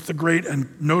with the great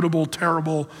and notable,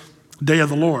 terrible day of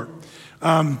the Lord.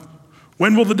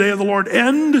 When will the day of the Lord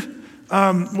end?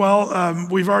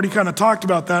 We've already kind of talked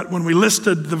about that when we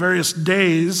listed the various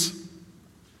days,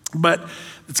 but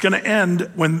it's going to end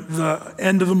when the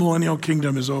end of the millennial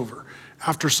kingdom is over.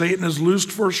 After Satan is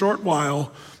loosed for a short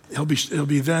while, he'll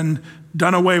be then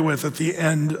done away with at the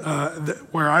end,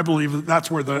 where I believe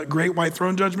that's where the great white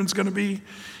throne judgment is going to be,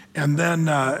 and then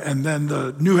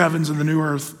the new heavens and the new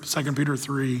earth. 2 Peter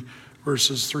 3,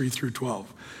 verses 3 through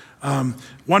 12.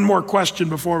 One more question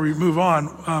before we move on,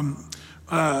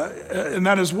 and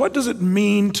that is, what does it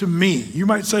mean to me? You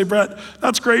might say, Brett,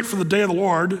 that's great for the day of the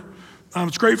Lord.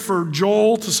 It's great for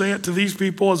Joel to say it to these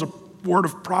people as a word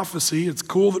of prophecy. It's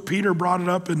cool that Peter brought it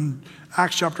up in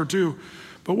Acts chapter 2.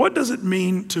 But what does it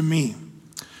mean to me?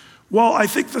 Well, I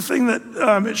think the thing that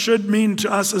it should mean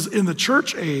to us as in the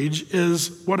church age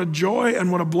is what a joy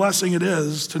and what a blessing it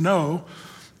is to know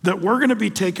that we're going to be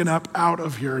taken up out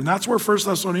of here. And that's where 1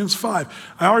 Thessalonians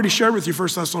 5. I already shared with you 1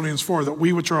 Thessalonians 4, that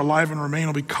we which are alive and remain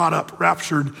will be caught up,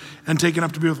 raptured, and taken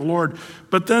up to be with the Lord.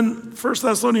 But then 1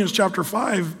 Thessalonians chapter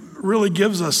 5 really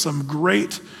gives us some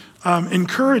great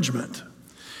encouragement.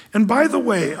 And by the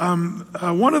way,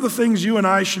 one of the things you and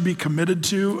I should be committed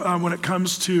to when it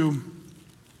comes to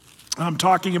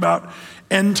talking about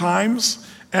end times,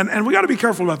 and we got to be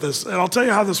careful about this, and I'll tell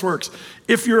you how this works.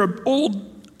 If you're an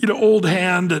old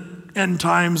hand at end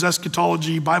times,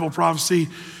 eschatology, Bible prophecy,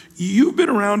 you've been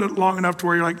around it long enough to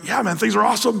where you're like, yeah, man, things are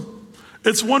awesome.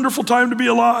 It's a wonderful time to be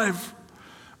alive.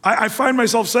 I find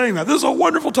myself saying that. This is a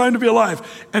wonderful time to be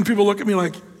alive. And people look at me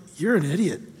like, you're an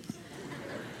idiot.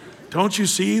 Don't you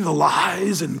see the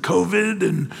lies and COVID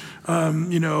and,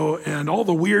 and all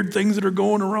the weird things that are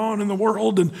going around in the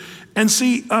world? And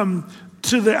see,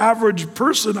 to the average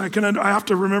person, I have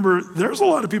to remember there's a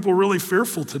lot of people really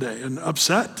fearful today and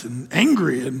upset and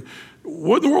angry and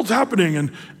what in the world's happening?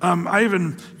 And I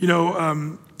even, I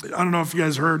don't know if you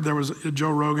guys heard, there was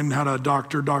Joe Rogan had a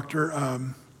doctor,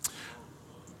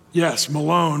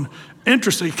 Malone.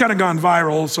 Interesting, it's kind of gone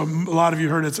viral, so a lot of you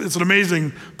heard it. It's an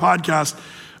amazing podcast.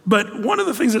 But one of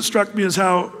the things that struck me is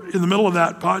how in the middle of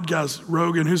that podcast,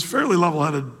 Rogan, who's a fairly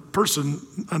level-headed person,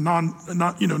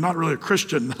 not really a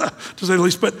Christian, to say the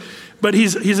least, but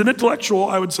he's an intellectual,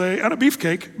 I would say, and a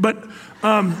beefcake, but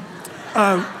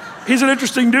he's an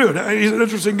interesting dude. He's an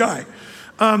interesting guy.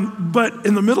 But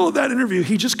in the middle of that interview,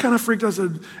 he just kind of freaked out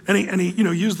and he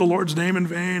used the Lord's name in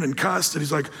vain and cussed, and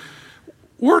he's like,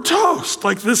 we're toast.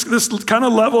 Like this kind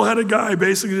of level-headed guy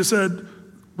basically just said,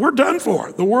 we're done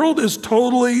for. The world is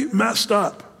totally messed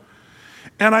up.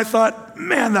 And I thought,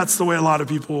 man, that's the way a lot of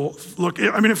people look.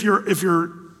 I mean, if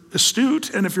you're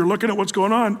astute and if you're looking at what's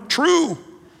going on, true.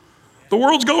 The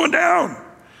world's going down.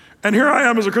 And here I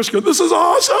am as a Christian going, this is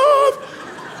awesome.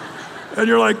 And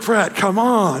you're like, Brett, come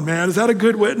on, man. Is that a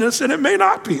good witness? And it may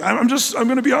not be. I'm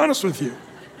going to be honest with you.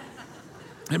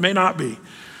 It may not be.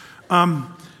 And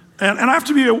I have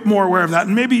to be more aware of that.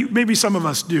 And maybe some of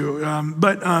us do.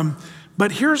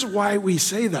 But here's why we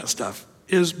say that stuff,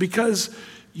 is because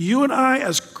you and I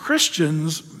as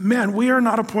Christians, man, we are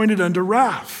not appointed unto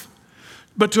wrath,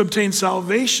 but to obtain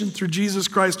salvation through Jesus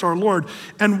Christ our Lord.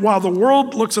 And while the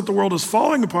world looks at the world as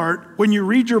falling apart, when you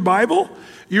read your Bible,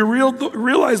 you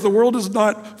realize the world is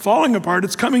not falling apart,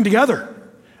 it's coming together.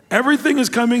 Everything is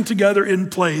coming together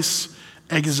in place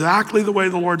exactly the way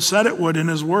the Lord said it would in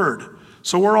his word.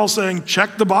 So we're all saying,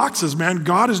 check the boxes, man.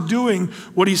 God is doing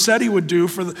what he said he would do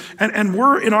and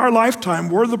we're in our lifetime,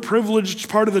 we're the privileged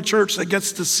part of the church that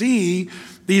gets to see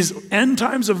these end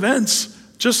times events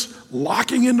just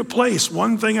locking into place,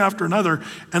 one thing after another.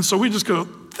 And so we just go,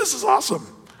 this is awesome,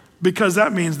 because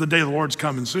that means the day of the Lord's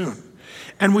coming soon.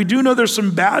 And we do know there's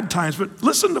some bad times, but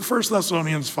listen to 1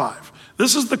 Thessalonians 5.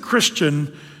 This is the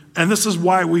Christian, and this is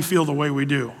why we feel the way we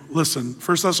do. Listen,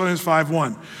 1 Thessalonians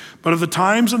 5:1. But of the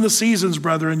times and the seasons,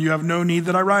 brethren, you have no need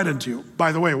that I write unto you.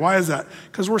 By the way, why is that?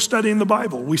 Because we're studying the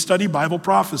Bible. We study Bible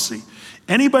prophecy.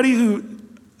 Anybody who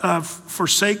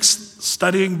forsakes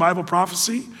studying Bible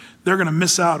prophecy, they're going to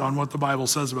miss out on what the Bible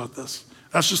says about this.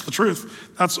 That's just the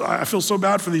truth. I feel so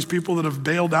bad for these people that have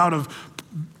bailed out of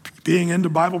being into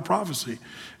Bible prophecy,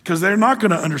 because they're not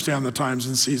going to understand the times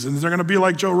and seasons. They're going to be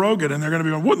like Joe Rogan, and they're going to be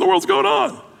going, what in the world's going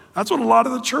on? That's what a lot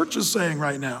of the church is saying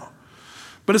right now.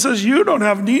 But it says, you don't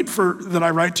have need for that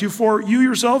I write to you, for you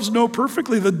yourselves know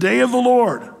perfectly the day of the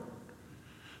Lord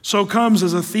so comes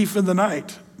as a thief in the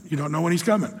night. You don't know when he's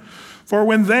coming. For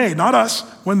when they, not us,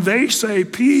 when they say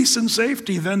peace and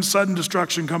safety, then sudden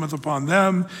destruction cometh upon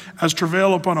them, as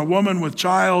travail upon a woman with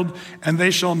child, and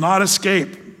they shall not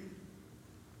escape.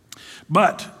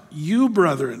 But you,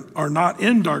 brethren, are not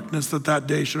in darkness, that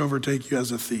day should overtake you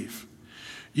as a thief.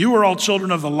 You are all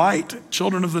children of the light,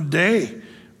 children of the day.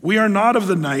 We are not of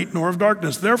the night nor of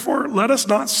darkness. Therefore, let us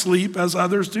not sleep as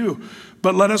others do,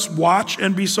 but let us watch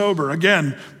and be sober.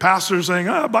 Again, pastors saying,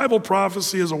 Bible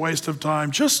prophecy is a waste of time.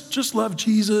 Just love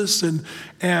Jesus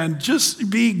and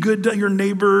just be good to your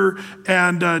neighbor.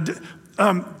 And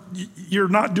you're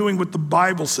not doing what the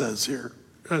Bible says here.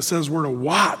 It says we're to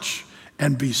watch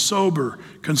and be sober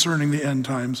concerning the end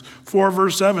times. 4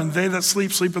 verse 7, they that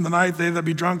sleep, sleep in the night, they that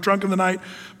be drunk, drunk in the night.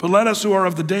 But let us who are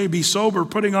of the day be sober,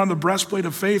 putting on the breastplate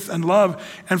of faith and love,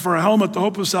 and for a helmet the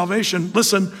hope of salvation.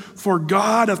 Listen, for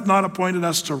God hath not appointed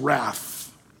us to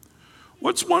wrath.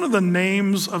 What's one of the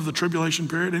names of the tribulation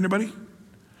period? Anybody?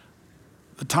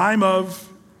 The time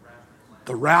of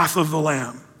the wrath of the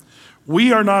Lamb.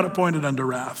 We are not appointed unto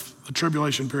wrath, the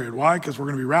tribulation period. Why? Because we're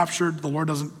going to be raptured. The Lord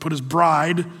doesn't put his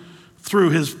bride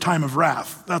through his time of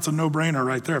wrath. That's a no-brainer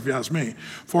right there, if you ask me.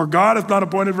 For God hath not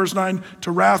appointed, verse 9, to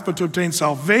wrath, but to obtain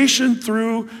salvation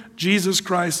through Jesus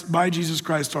Christ, by Jesus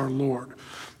Christ our Lord.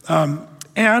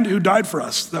 And who died for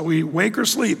us, that we wake or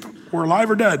sleep, or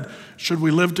alive or dead, should we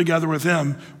live together with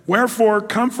him. Wherefore,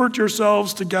 comfort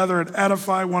yourselves together and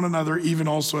edify one another, even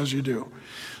also as you do.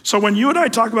 So when you and I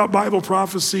talk about Bible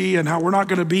prophecy and how we're not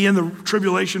going to be in the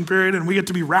tribulation period and we get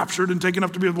to be raptured and taken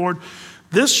up to be with the Lord,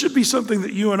 this should be something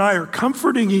that you and I are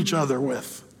comforting each other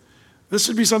with. This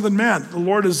should be something, man, the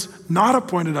Lord has not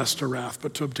appointed us to wrath,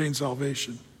 but to obtain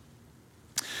salvation.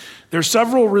 There are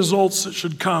several results that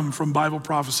should come from Bible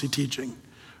prophecy teaching.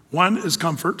 One is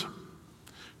comfort.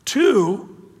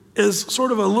 2 is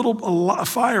sort of a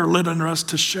fire lit under us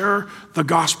to share the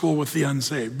gospel with the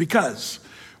unsaved, because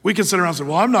we can sit around and say,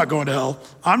 well, I'm not going to hell.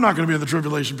 I'm not going to be in the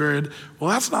tribulation period. Well,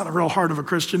 that's not a real heart of a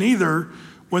Christian either,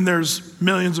 when there's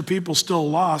millions of people still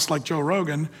lost, like Joe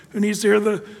Rogan, who needs to hear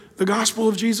the gospel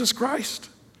of Jesus Christ,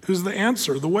 who's the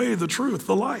answer, the way, the truth,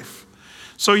 the life.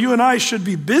 So you and I should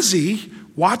be busy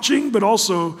watching, but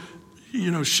also,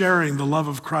 sharing the love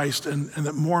of Christ, and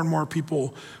that more and more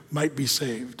people might be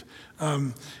saved.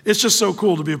 It's just so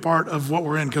cool to be a part of what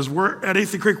we're in, because we're at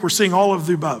Athey Creek, we're seeing all of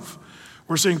the above.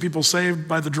 We're seeing people saved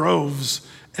by the droves.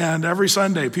 And every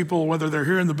Sunday, people, whether they're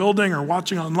here in the building or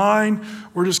watching online,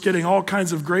 we're just getting all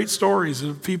kinds of great stories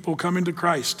of people coming to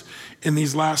Christ in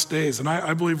these last days. And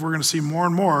I believe we're going to see more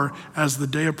and more as the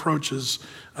day approaches.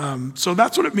 So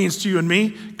that's what it means to you and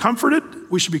me. Comforted,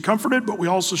 we should be comforted, but we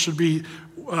also should be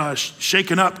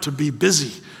shaken up to be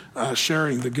busy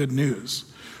sharing the good news.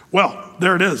 Well,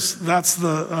 there it is. That's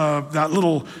that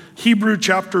little Hebrew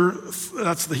chapter.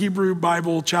 That's the Hebrew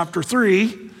Bible chapter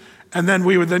 3. And then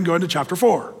we would then go into chapter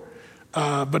 4.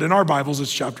 But in our Bibles,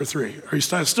 it's chapter 3. Are you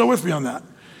still with me on that?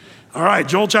 All right,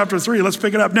 Joel chapter 3, let's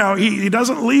pick it up. Now, he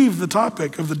doesn't leave the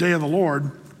topic of the day of the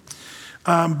Lord,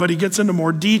 but he gets into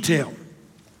more detail.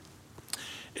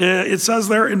 It says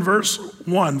there in verse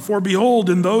 1, for behold,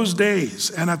 in those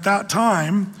days and at that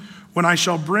time, when I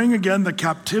shall bring again the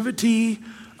captivity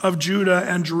of Judah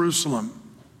and Jerusalem.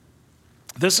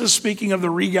 This is speaking of the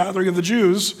regathering of the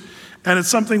Jews, and it's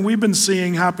something we've been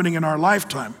seeing happening in our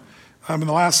lifetime. In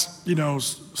the last,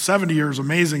 70 years,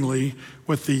 amazingly,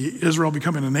 with the Israel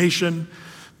becoming a nation.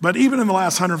 But even in the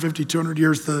last 150, 200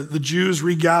 years, the Jews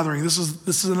regathering, this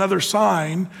is another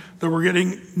sign that we're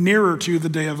getting nearer to the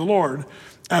day of the Lord,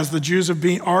 as the Jews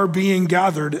are being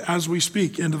gathered as we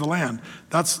speak into the land.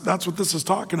 That's what this is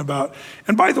talking about.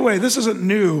 And by the way, this isn't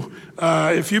new.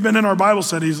 If you've been in our Bible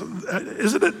studies,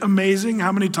 isn't it amazing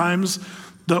how many times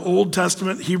the Old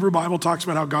Testament Hebrew Bible talks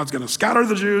about how God's going to scatter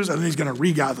the Jews and then he's going to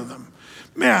regather them?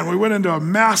 Man, we went into a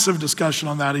massive discussion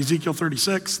on that, Ezekiel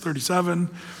 36, 37.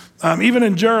 Even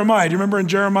in Jeremiah, do you remember in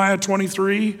Jeremiah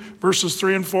 23, verses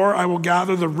 3 and 4? I will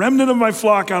gather the remnant of my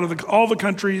flock out of all the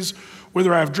countries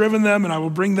whither I have driven them, and I will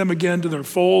bring them again to their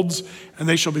folds, and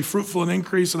they shall be fruitful and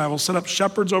increase, and I will set up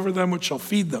shepherds over them which shall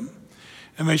feed them.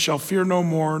 And they shall fear no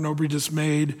more, nor be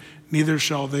dismayed, neither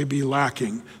shall they be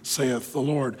lacking, saith the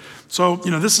Lord. So,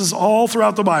 this is all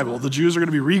throughout the Bible. The Jews are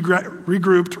going to be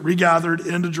regrouped, regathered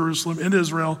into Jerusalem, into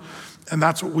Israel, and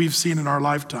that's what we've seen in our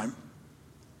lifetime.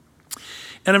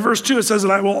 And in verse 2, it says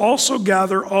that I will also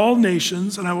gather all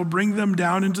nations, and I will bring them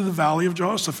down into the valley of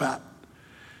Jehoshaphat,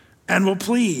 and will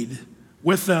plead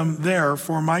with them there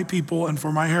for my people and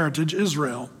for my heritage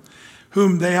Israel,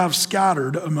 whom they have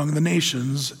scattered among the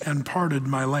nations and parted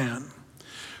my land.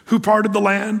 Who parted the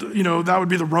land? That would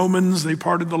be the Romans. They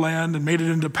parted the land and made it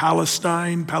into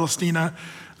Palestina,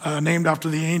 named after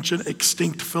the ancient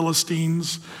extinct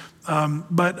Philistines.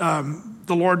 But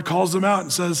the Lord calls them out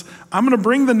and says, I'm going to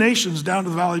bring the nations down to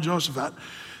the valley of Jehoshaphat.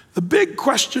 The big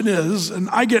question is, and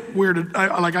I get weirded,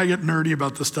 I get nerdy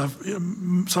about this stuff.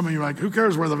 Some of you are like, who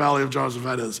cares where the valley of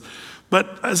Jehoshaphat is?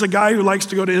 But as a guy who likes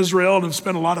to go to Israel and have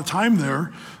spent a lot of time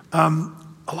there,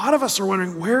 a lot of us are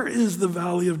wondering, where is the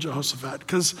valley of Jehoshaphat?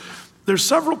 Because there's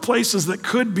several places that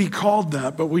could be called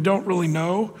that, but we don't really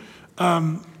know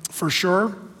for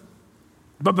sure.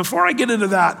 But before I get into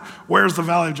that, where's the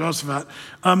valley of Jehoshaphat?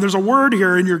 There's a word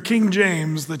here in your King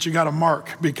James that you got to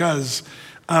mark, because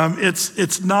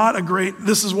it's not a great,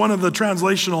 this is one of the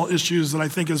translational issues that I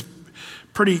think is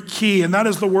pretty key, and that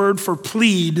is the word for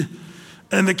plead.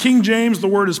 In the King James, the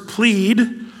word is plead,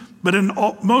 but in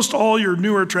most all your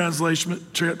newer translations,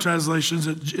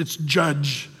 it's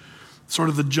judge, sort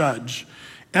of the judge.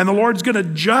 And the Lord's going to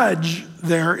judge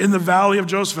there in the valley of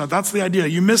Jehoshaphat. That's the idea.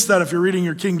 You missed that if you're reading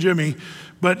your King Jimmy,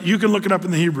 but you can look it up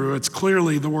in the Hebrew. It's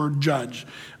clearly the word judge.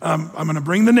 I'm going to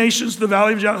bring the nations to the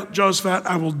valley of Jehoshaphat.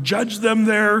 I will judge them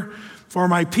there for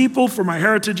my people, for my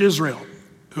heritage Israel,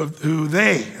 who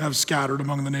they have scattered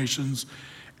among the nations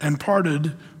and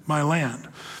parted my land.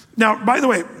 Now, by the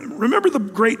way, remember the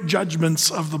great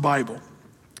judgments of the Bible.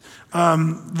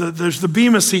 There's the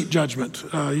Bema Seat judgment.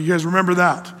 You guys remember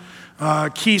that?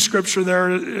 Key scripture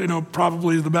there,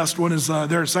 probably the best one is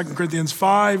there, 2 Corinthians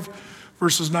 5,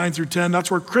 verses 9 through 10.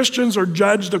 That's where Christians are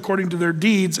judged according to their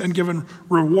deeds and given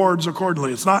rewards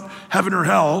accordingly. It's not heaven or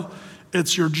hell.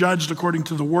 It's you're judged according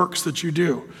to the works that you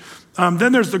do.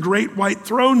 Then there's the great white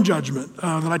throne judgment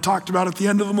that I talked about at the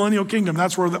end of the millennial kingdom.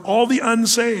 That's where all the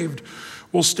unsaved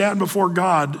will stand before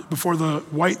God, before the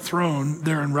white throne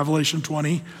there in Revelation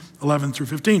 20. 11 through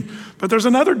 15. But there's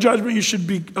another judgment you should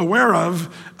be aware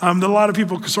of that a lot of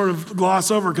people sort of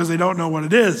gloss over because they don't know what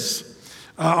it is.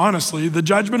 Honestly, the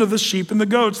judgment of the sheep and the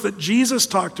goats that Jesus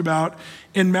talked about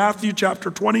in Matthew chapter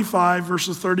 25,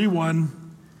 verses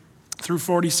 31 through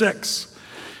 46.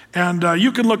 And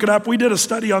you can look it up. We did a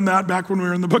study on that back when we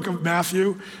were in the book of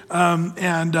Matthew,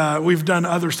 and we've done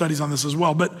other studies on this as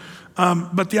well. But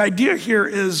the idea here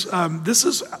is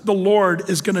the Lord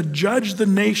is going to judge the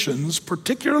nations,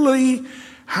 particularly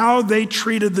how they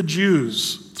treated the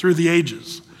Jews through the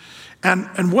ages.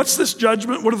 And what's this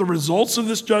judgment? What are the results of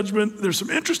this judgment? There's some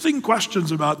interesting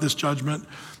questions about this judgment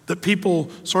that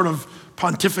people sort of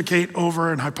pontificate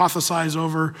over and hypothesize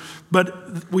over.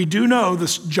 But we do know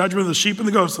this judgment of the sheep and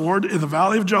the goats, the Lord in the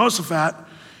valley of Jehoshaphat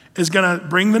is going to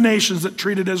bring the nations that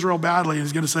treated Israel badly.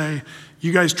 He's going to say,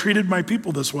 you guys treated my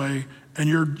people this way, and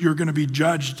you're going to be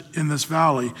judged in this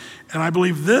valley. And I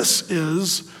believe this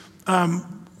is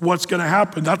what's going to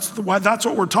happen. That's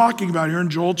what we're talking about here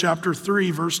in Joel chapter 3,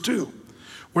 verse 2,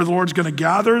 where the Lord's going to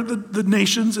gather the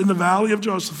nations in the valley of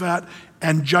Jehoshaphat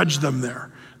and judge them there.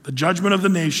 The judgment of the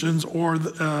nations, or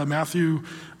Matthew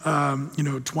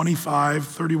 25,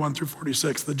 31 through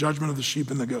 46, the judgment of the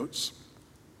sheep and the goats.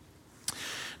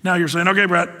 Now you're saying, okay,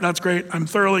 Brett, that's great. I'm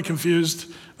thoroughly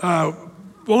confused. Well,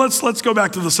 let's go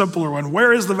back to the simpler one.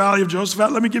 Where is the valley of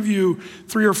Jehoshaphat? Let me give you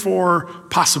 3 or 4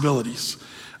 possibilities.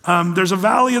 There's a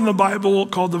valley in the Bible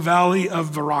called the Valley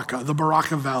of Baraka, the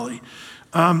Baraka Valley.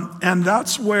 And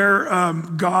that's where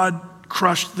God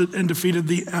crushed and defeated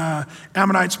the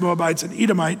Ammonites, Moabites, and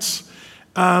Edomites.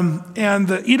 And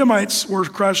the Edomites were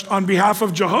crushed on behalf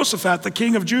of Jehoshaphat, the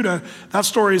king of Judah. That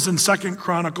story is in 2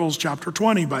 Chronicles chapter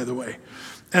 20, by the way.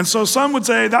 And so some would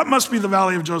say that must be the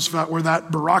Valley of Jehoshaphat where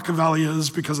that Baraka Valley is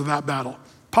because of that battle.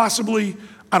 Possibly,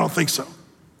 I don't think so.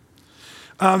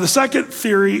 The second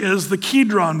theory is the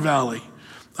Kidron Valley.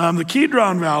 The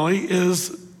Kidron Valley is,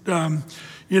 defined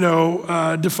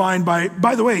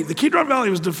by the way, the Kidron Valley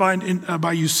was defined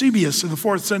by Eusebius in the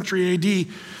 4th century AD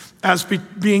as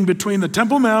being between the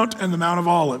Temple Mount and the Mount of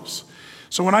Olives.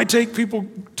 So when I take people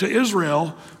to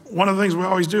Israel, one of the things we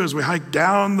always do is we hike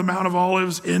down the Mount of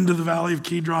Olives into the Valley of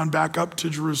Kidron, back up to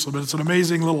Jerusalem. And it's an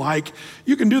amazing little hike.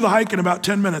 You can do the hike in about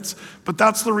 10 minutes, but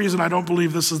that's the reason I don't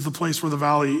believe this is the place where the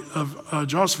Valley of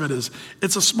Jehoshaphat is.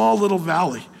 It's a small little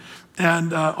valley.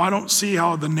 And I don't see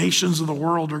how the nations of the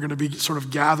world are going to be sort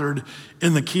of gathered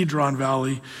in the Kidron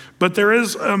Valley. But there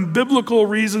is biblical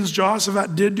reasons.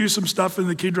 Jehoshaphat did do some stuff in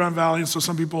the Kidron Valley, and so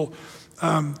some people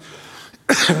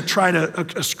try to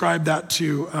ascribe that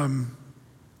to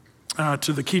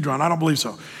the Kidron. I don't believe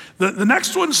so. The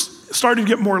next one's starting to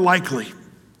get more likely.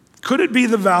 Could it be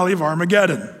the Valley of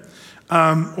Armageddon,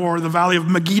 or the Valley of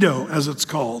Megiddo, as it's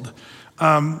called,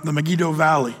 the Megiddo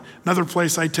Valley? Another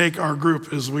place I take our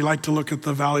group is we like to look at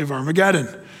the Valley of Armageddon,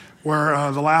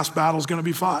 where the last battle is going to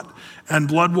be fought, and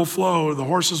blood will flow, the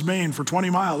horse's mane for 20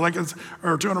 miles,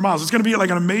 or 200 miles. It's going to be like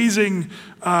an amazing,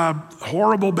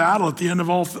 horrible battle at the end of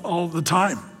all the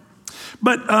time.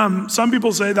 But some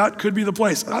people say that could be the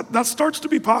place. That starts to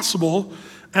be possible,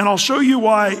 and I'll show you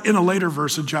why in a later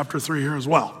verse in chapter 3 here as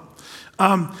well.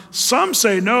 Some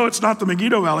say, no, it's not the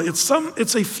Megiddo Valley. It's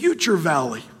a future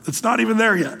valley. It's not even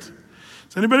there yet.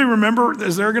 Does anybody remember,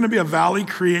 is there going to be a valley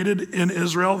created in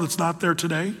Israel that's not there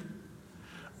today?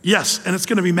 Yes, and it's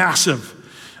going to be massive.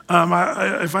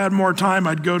 If I had more time,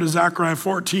 I'd go to Zechariah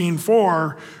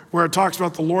 14:4, where it talks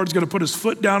about the Lord's going to put his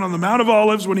foot down on the Mount of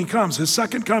Olives when he comes, his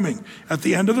second coming. At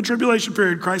the end of the tribulation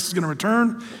period, Christ is going to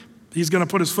return. He's going to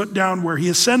put his foot down where he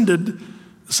ascended,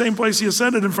 the same place he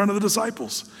ascended in front of the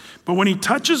disciples. But when he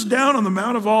touches down on the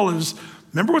Mount of Olives,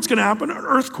 remember what's going to happen? An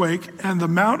earthquake, and the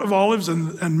Mount of Olives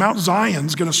and Mount Zion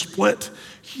is going to split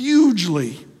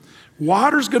hugely.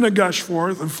 Water's going to gush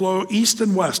forth and flow east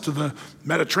and west to the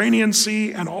Mediterranean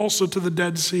Sea and also to the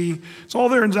Dead Sea. It's all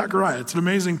there in Zechariah. It's an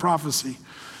amazing prophecy.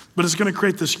 But it's going to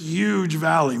create this huge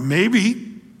valley. Maybe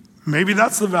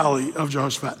that's the Valley of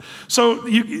Jehoshaphat. So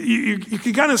you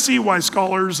can kind of see why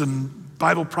scholars and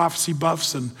Bible prophecy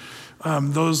buffs and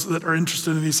those that are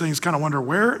interested in these things kind of wonder,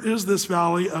 where is this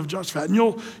Valley of Jehoshaphat? And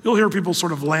you'll hear people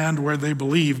sort of land where they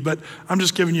believe, but I'm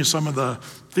just giving you some of the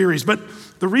theories. But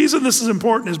the reason this is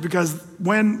important is because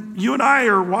when you and I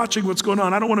are watching what's going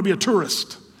on, I don't want to be a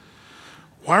tourist.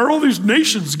 Why are all these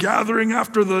nations gathering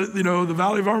after the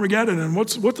Valley of Armageddon, and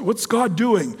what's God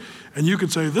doing? And you can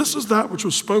say, this is that which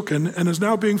was spoken and is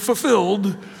now being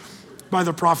fulfilled by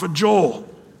the prophet Joel.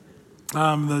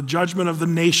 The judgment of the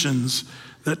nations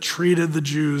that treated the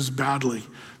Jews badly.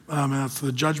 And that's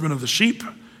the judgment of the sheep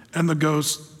and the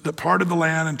goats that parted the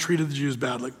land and treated the Jews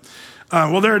badly.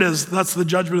 Well, there it is. That's the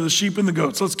judgment of the sheep and the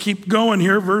goats. Let's keep going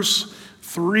here, verse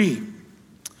 3.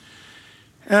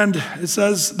 And it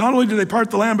says, not only did they part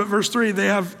the land, but verse 3, they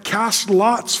have cast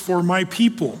lots for my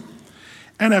people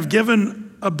and have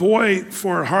given a boy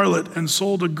for a harlot and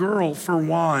sold a girl for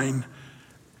wine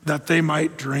that they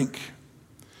might drink.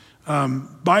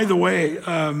 By the way,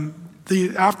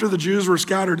 after the Jews were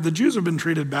scattered, the Jews have been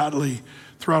treated badly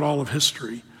throughout all of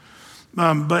history.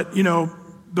 But,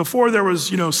 before there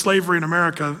was, slavery in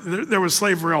America, there was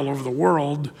slavery all over the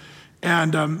world.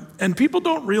 And people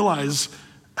don't realize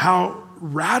how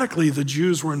radically the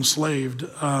Jews were enslaved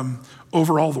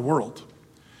over all the world.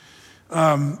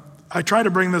 I try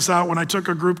to bring this out when I took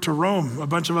a group to Rome. A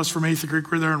bunch of us from Athey Creek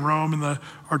were there in Rome, and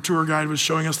our tour guide was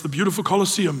showing us the beautiful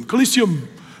Colosseum,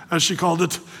 as she called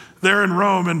it, there in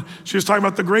Rome. And she was talking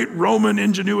about the great Roman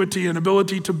ingenuity and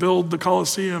ability to build the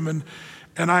Colosseum. And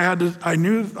I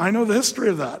know the history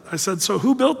of that. I said, so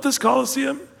who built this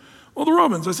Colosseum? Well, the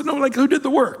Romans. I said, no, who did the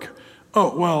work?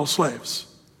 Oh, well, slaves.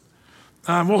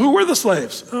 Well, who were the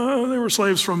slaves? They were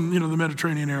slaves from, the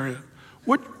Mediterranean area.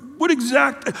 What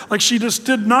exact, she just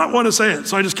did not want to say it.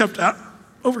 So I just kept,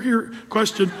 over here,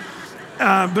 question.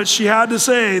 But she had to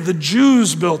say, the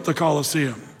Jews built the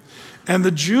Colosseum. And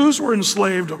the Jews were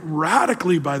enslaved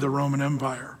radically by the Roman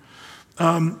Empire.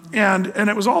 And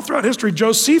it was all throughout history.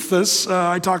 Josephus,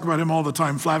 I talk about him all the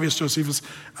time, Flavius Josephus,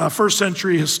 first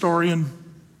century historian.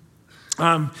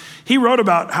 He wrote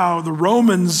about how the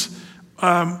Romans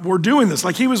were doing this.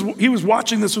 He was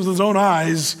watching this with his own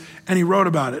eyes, and he wrote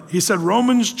about it. He said,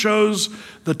 Romans chose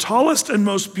the tallest and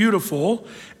most beautiful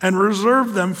and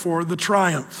reserved them for the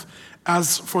triumph.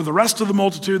 As for the rest of the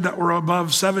multitude that were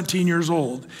above 17 years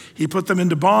old, he put them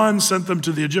into bonds, sent them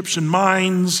to the Egyptian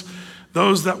mines.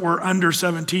 Those that were under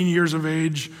 17 years of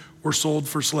age were sold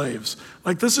for slaves.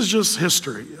 This is just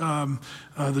history.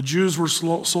 The Jews were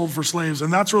sold for slaves.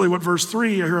 And that's really what verse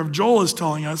 3 here of Joel is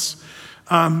telling us,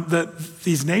 that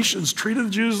these nations treated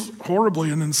the Jews horribly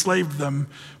and enslaved them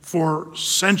for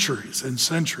centuries and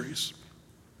centuries.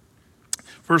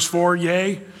 Verse 4,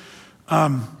 yea,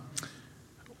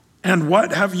 and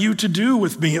what have you to do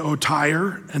with me, O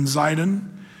Tyre and Zidon,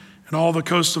 and all the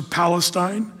coasts of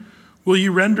Palestine? Will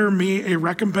you render me a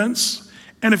recompense?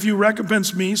 And if you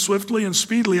recompense me swiftly and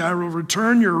speedily, I will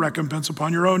return your recompense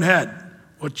upon your own head.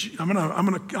 I'm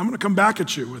gonna come back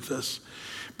at you with this.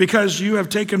 Because you have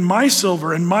taken my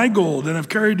silver and my gold and have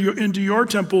carried you into your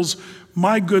temples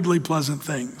my goodly pleasant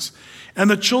things. And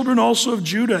the children also of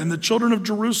Judah and the children of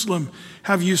Jerusalem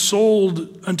have you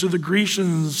sold unto the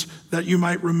Grecians that you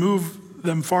might remove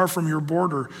them far from your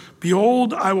border.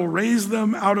 Behold, I will raise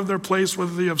them out of their place,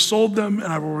 whether you have sold them,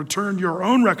 and I will return your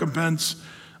own recompense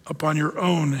upon your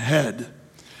own head.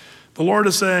 The Lord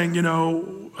is saying, you're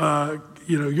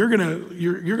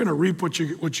gonna reap what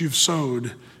you've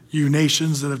sowed, you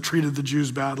nations that have treated the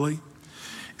Jews badly.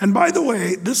 And by the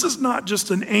way, this is not just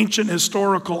an ancient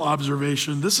historical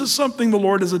observation. This is something the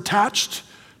Lord has attached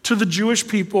to the Jewish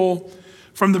people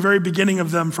from the very beginning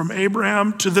of them, from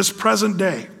Abraham to this present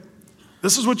day.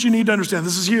 This is what you need to understand.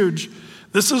 This is huge.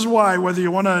 This is why, whether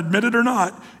you want to admit it or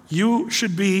not, you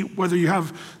should be, whether you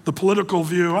have the political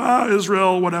view,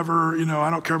 Israel, whatever, I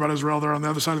don't care about Israel, they're on the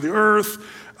other side of the earth.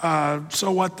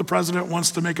 So what, the president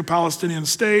wants to make a Palestinian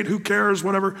state, who cares,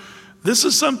 whatever. This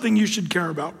is something you should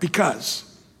care about, because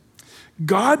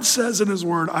God says in his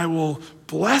word, I will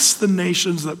bless the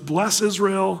nations that bless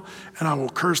Israel, and I will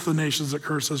curse the nations that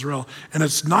curse Israel. And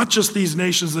it's not just these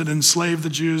nations that enslaved the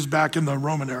Jews back in the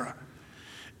Roman era.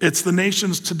 It's the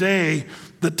nations today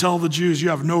that tell the Jews, you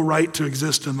have no right to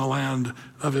exist in the land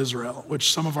of Israel,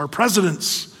 which some of our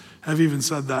presidents have even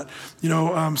said that.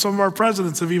 Some of our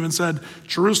presidents have even said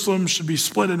Jerusalem should be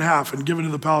split in half and given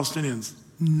to the Palestinians.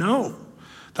 No,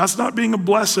 that's not being a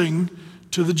blessing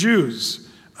to the Jews.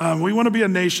 We want to be a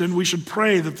nation. We should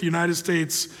pray that the United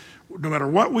States, no matter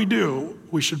what we do,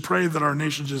 we should pray that our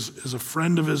nation is a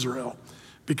friend of Israel,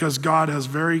 because God has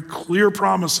very clear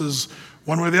promises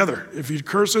one way or the other. If you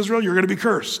curse Israel, you're going to be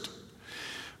cursed.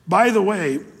 By the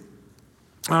way,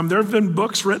 there have been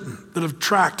books written that have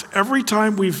tracked every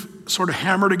time we've sort of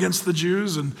hammered against the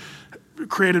Jews and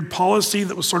created policy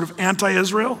that was sort of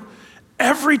anti-Israel.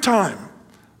 Every time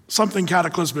something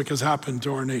cataclysmic has happened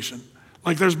to our nation.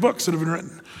 There's books that have been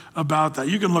written about that.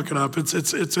 You can look it up.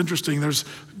 It's interesting. There's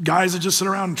guys that just sit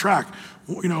around and track.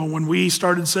 When we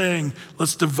started saying,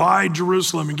 let's divide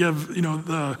Jerusalem and give,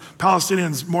 the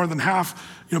Palestinians more than half,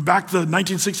 back to the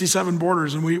 1967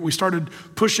 borders, and we started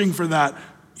pushing for that.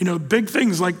 Big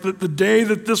things like the day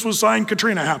that this was signed,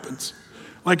 Katrina happens.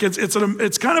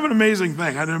 It's kind of an amazing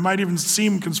thing. And it might even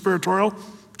seem conspiratorial.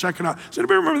 Check it out. Does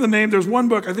anybody remember the name? There's one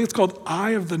book, I think it's called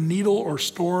Eye of the Needle or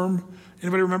Storm.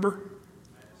 Anybody remember?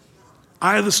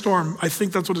 Eye of the Storm. I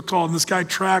think that's what it's called. And this guy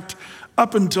tracked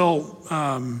up until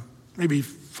maybe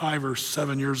 5 or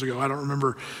 7 years ago. I don't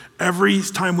remember. Every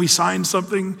time we sign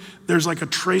something, there's like a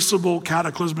traceable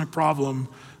cataclysmic problem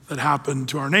that happened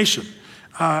to our nation.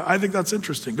 I think that's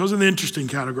interesting. Goes in the interesting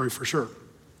category for sure.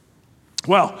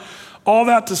 Well, all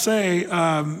that to say,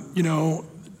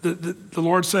 the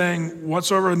Lord saying,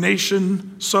 whatsoever a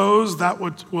nation sows, that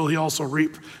will he also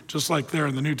reap, just like there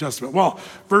in the New Testament. Well,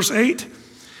 verse 8,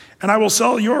 and I will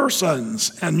sell your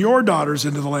sons and your daughters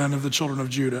into the land of the children of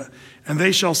Judah, and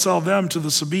they shall sell them to the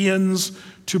Sabaeans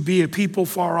to be a people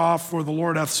far off, for the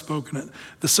Lord hath spoken it.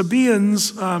 The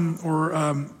Sabaeans,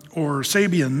 or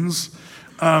Sabians,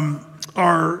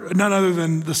 are none other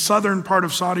than the southern part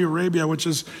of Saudi Arabia, which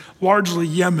is largely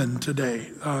Yemen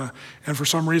today. And for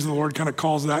some reason, the Lord kind of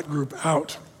calls that group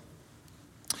out.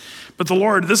 But the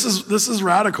Lord, this is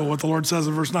radical what the Lord says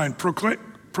in verse 9.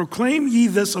 Proclaim ye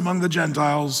this among the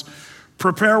Gentiles,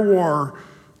 prepare war,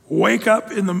 wake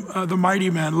up in the mighty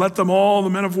men, let them all, the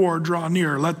men of war, draw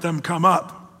near, let them come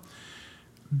up.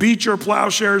 Beat your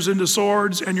plowshares into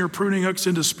swords and your pruning hooks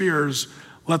into spears,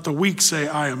 let the weak say,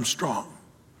 I am strong.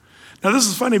 Now, this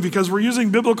is funny because we're using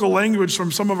biblical language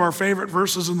from some of our favorite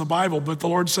verses in the Bible, but the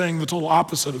Lord's saying the total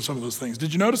opposite of some of those things.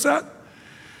 Did you notice that?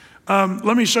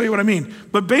 Let me show you what I mean.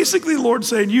 But basically, the Lord's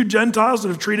saying, you Gentiles that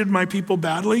have treated my people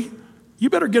badly, you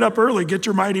better get up early, get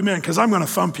your mighty men, because I'm going to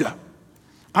thump you.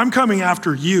 I'm coming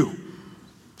after you.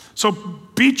 So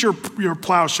beat your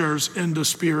plowshares into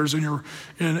spears and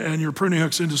your pruning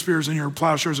hooks into spears and your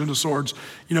plowshares into swords,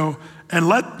 and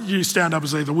let you stand up and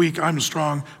say, the weak, I'm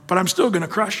strong, but I'm still going to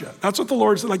crush you. That's what the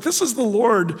Lord said. Like, this is the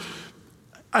Lord.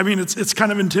 I mean, it's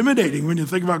kind of intimidating when you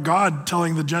think about God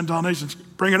telling the Gentile nations,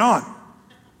 bring it on.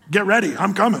 Get ready.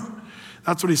 I'm coming.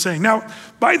 That's what he's saying. Now,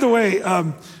 by the way,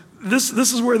 this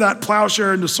is where that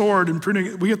plowshare and the sword and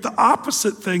pruning, we get the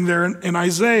opposite thing there in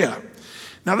Isaiah.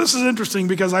 Now, this is interesting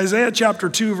because Isaiah chapter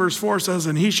 2, verse 4 says,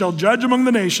 and he shall judge among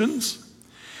the nations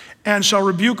and shall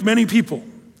rebuke many people.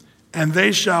 And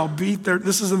they shall beat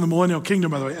this is in the millennial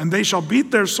kingdom, by the way, and they shall beat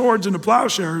their swords into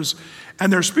plowshares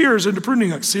and their spears into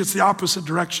pruning hooks. See, it's the opposite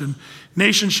direction.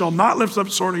 Nation shall not lift up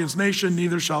sword against nation,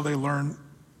 neither shall they learn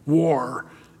war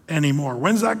anymore.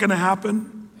 When's that going to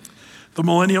happen? The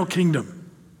millennial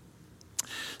kingdom.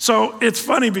 So it's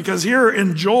funny because here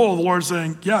in Joel, the Lord's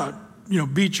saying, yeah,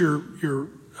 beat your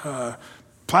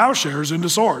plowshares into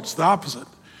swords, the opposite.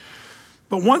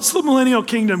 But once the millennial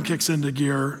kingdom kicks into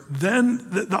gear, then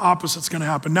the opposite's going to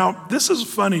happen. Now, this is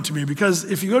funny to me because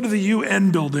if you go to the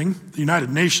UN building, the United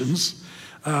Nations,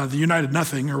 the United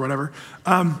Nothing or whatever,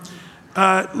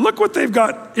 look what they've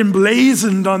got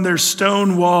emblazoned on their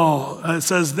stone wall. It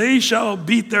says, they shall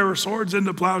beat their swords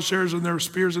into plowshares and their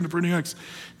spears into pruning hooks.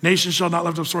 Nation shall not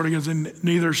lift up sword against, and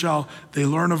neither shall they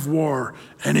learn of war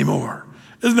anymore.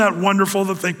 Isn't that wonderful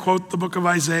that they quote the book of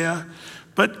Isaiah?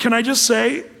 But can I just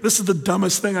say, this is the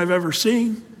dumbest thing I've ever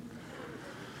seen.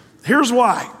 Here's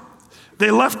why. They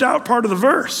left out part of the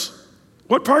verse.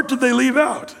 What part did they leave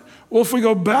out? Well, if we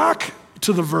go back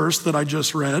to the verse that I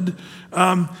just read,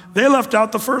 they left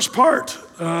out the first part.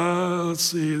 Let's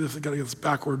see, if I gotta get this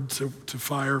backward to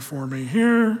fire for me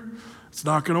here. It's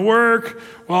not gonna work.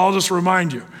 Well, I'll just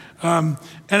remind you. And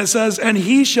it says, and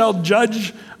he shall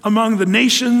judge among the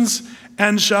nations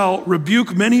and shall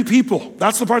rebuke many people.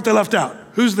 That's the part they left out.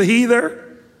 Who's the he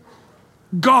there?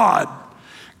 God.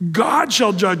 God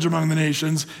shall judge among the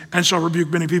nations and shall rebuke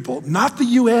many people, not the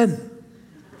UN.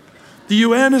 The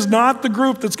UN is not the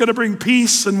group that's going to bring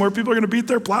peace and where people are going to beat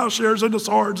their plowshares into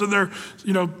swords and their,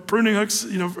 pruning hooks,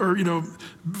 or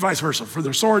vice versa, for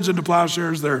their swords into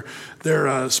plowshares,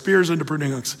 their spears into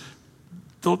pruning hooks.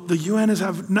 The UN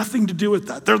have nothing to do with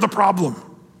that. They're the problem.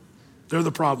 They're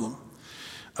the problem.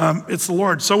 It's the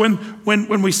Lord. So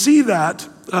when we see that,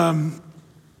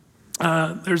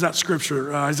 there's that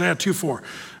scripture, Isaiah 2:4.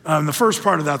 The first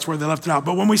part of that's where they left it out.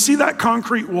 But when we see that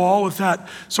concrete wall with that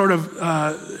sort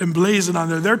of emblazoned on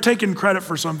there, they're taking credit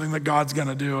for something that God's going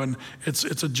to do, and it's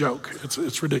a joke.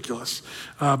 It's ridiculous.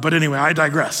 But anyway, I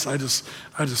digress. I just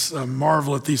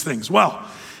marvel at these things. Well,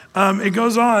 it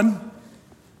goes on,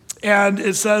 and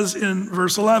it says in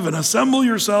verse 11, assemble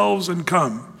yourselves and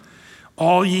come,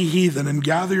 all ye heathen, and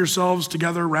gather yourselves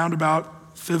together round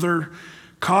about thither.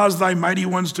 Cause thy mighty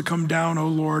ones to come down, O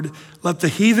Lord. Let the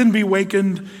heathen be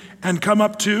wakened and come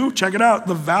up to, check it out,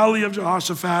 the valley of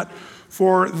Jehoshaphat,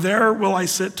 for there will I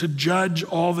sit to judge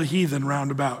all the heathen round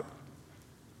about.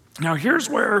 Now here's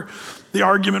where the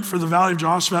argument for the valley of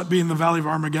Jehoshaphat being the valley of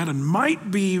Armageddon might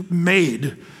be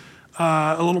made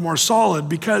a little more solid,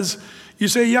 because You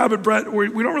say, yeah, but Brett, we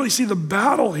don't really see the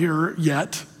battle here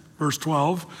yet, verse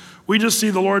 12. We just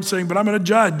see the Lord saying, but I'm going to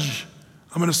judge.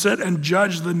 I'm going to sit and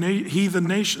judge the heathen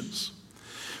nations.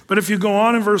 But if you go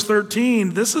on in verse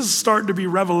 13, this is starting to be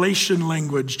revelation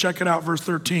language. Check it out, verse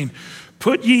 13.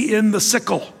 Put ye in the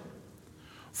sickle,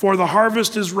 for the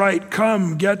harvest is right.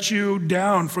 Come, get you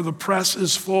down, for the press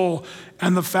is full,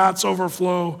 and the fats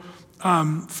overflow,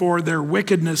 for their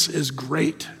wickedness is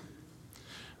great.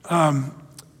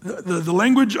 The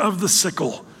language of the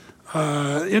sickle,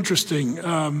 interesting.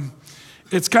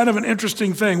 It's kind of an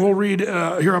interesting thing. We'll read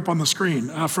here up on the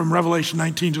screen from Revelation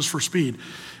 19, just for speed.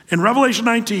 In Revelation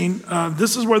 19,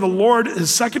 this is where the Lord,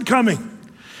 his second coming,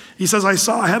 he says, I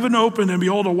saw heaven open, and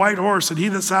behold, a white horse, and he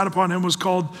that sat upon him was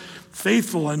called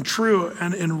Faithful and True,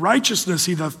 and in righteousness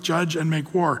he doth judge and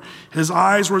make war. His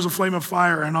eyes were as a flame of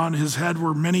fire, and on his head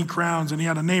were many crowns, and he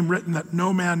had a name written that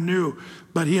no man knew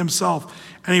but he himself.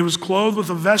 And he was clothed with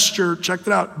a vesture, check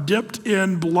it out, dipped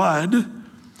in blood,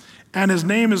 and his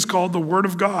name is called the Word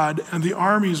of God, and the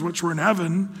armies which were in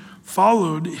heaven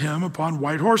followed him upon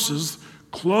white horses,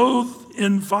 clothed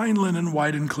in fine linen,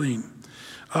 white and clean.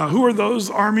 Who are those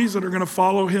armies that are going to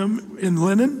follow him in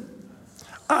linen?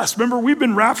 Us. Remember, we've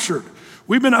been raptured.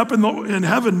 We've been up in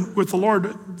heaven with the Lord,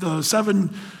 the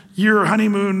 7-year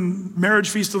honeymoon marriage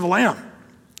feast of the Lamb.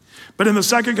 But in the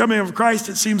second coming of Christ,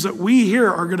 it seems that we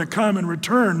here are going to come and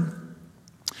return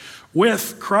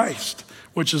with Christ,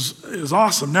 which is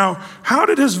awesome. Now, how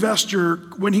did his vesture,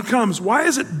 when he comes, why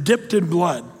is it dipped in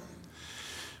blood?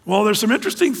 Well, there's some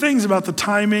interesting things about the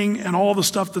timing and all the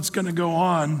stuff that's going to go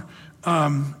on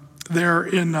there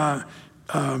in the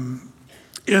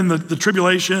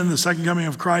tribulation, the second coming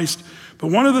of Christ. But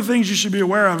one of the things you should be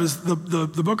aware of is the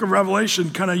book of Revelation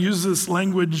kind of uses this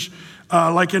language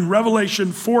like in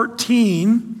Revelation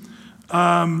 14,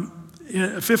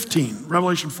 15.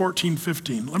 Revelation 14,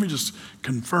 15. Let me just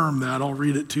confirm that. I'll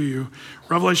read it to you.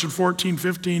 Revelation 14,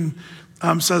 15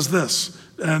 says this.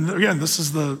 And again, this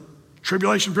is the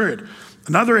tribulation period.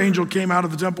 Another angel came out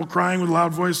of the temple crying with a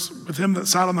loud voice with him that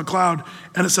sat on the cloud.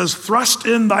 And it says, thrust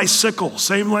in thy sickle.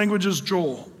 Same language as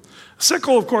Joel.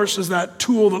 Sickle, of course, is that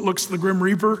tool that looks like the Grim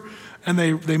Reaper. And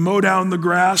they mow down the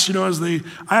grass, I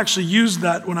actually used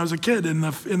that when I was a kid in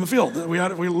the field. We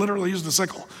literally used a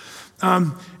sickle.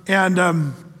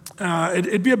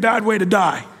 It'd be a bad way to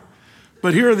die.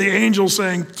 But here are the angels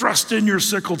saying, thrust in your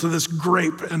sickle to this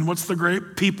grape. And what's the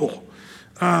grape? People.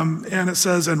 And it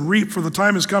says, and reap, for the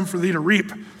time has come for thee to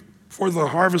reap, for the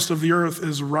harvest of the earth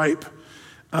is ripe.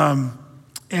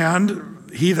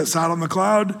 And he that sat on the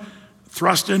cloud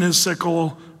thrust in his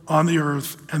sickle on the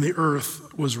earth, and the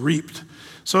earth was reaped.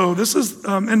 So this is,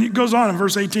 and it goes on in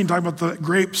verse 18, talking about the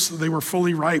grapes, they were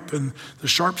fully ripe, and the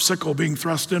sharp sickle being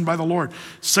thrust in by the Lord.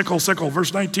 Sickle, sickle,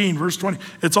 verse 19, verse 20.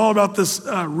 It's all about this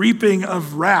reaping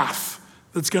of wrath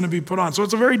that's going to be put on. So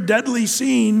it's a very deadly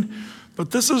scene,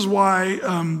 but this is why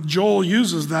Joel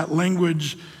uses that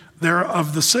language there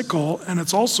of the sickle, and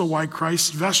it's also why Christ's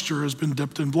vesture has been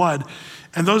dipped in blood.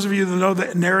 And those of you that know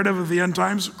the narrative of the end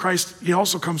times, Christ, he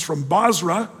also comes from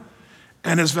Basra,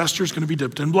 and his vesture is going to be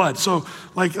dipped in blood. So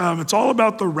it's all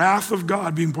about the wrath of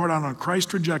God being poured out on a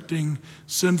Christ-rejecting,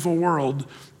 sinful world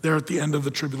there at the end of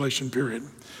the tribulation period.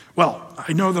 Well,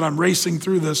 I know that I'm racing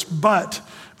through this, but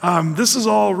this is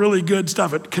all really good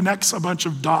stuff. It connects a bunch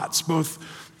of dots, both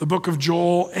the book of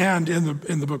Joel and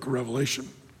in the book of Revelation.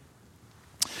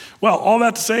 Well, all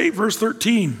that to say, verse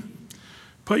 13,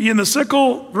 put ye in the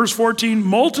sickle, verse 14,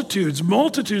 multitudes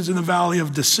in the valley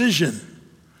of decision.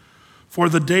 For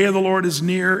the day of the Lord is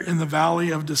near in the valley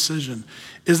of decision.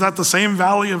 Is that the same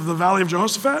valley of the valley of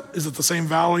Jehoshaphat? Is it the same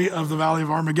valley of the valley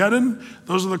of Armageddon?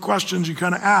 Those are the questions you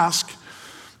kind of ask.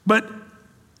 But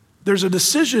there's a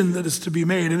decision that is to be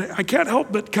made. And I can't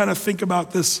help but kind of think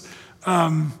about this,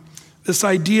 this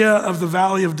idea of the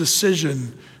valley of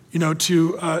decision,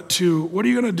 to what are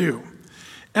you going to do?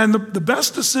 And the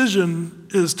best decision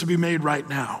is to be made right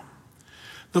now.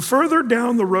 The further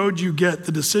down the road you get,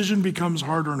 the decision becomes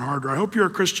harder and harder. I hope you're a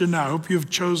Christian now. I hope you've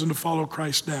chosen to follow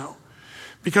Christ now.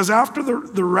 Because after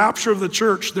the rapture of the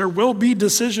church, there will be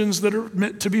decisions that are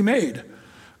meant to be made.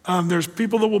 There's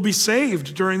people that will be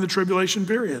saved during the tribulation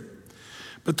period.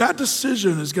 But that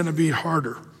decision is going to be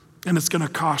harder, and it's going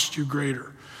to cost you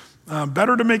greater.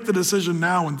 Better to make the decision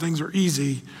now when things are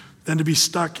easy than to be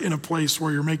stuck in a place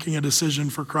where you're making a decision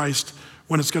for Christ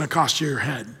when it's going to cost you your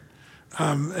head.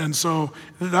 And so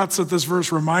that's what this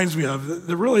verse reminds me of.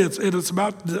 That really, it's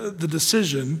about the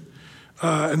decision,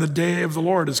 and the day of the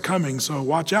Lord is coming. So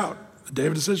watch out, the day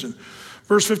of decision.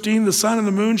 Verse 15, the sun and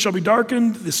the moon shall be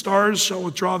darkened, the stars shall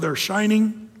withdraw their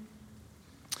shining.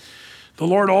 The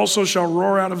Lord also shall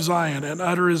roar out of Zion and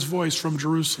utter his voice from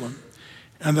Jerusalem.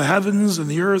 And the heavens and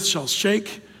the earth shall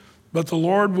shake, but the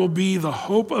Lord will be the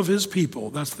hope of his people,"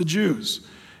 that's the Jews,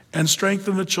 "and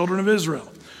strengthen the children of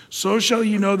Israel. So shall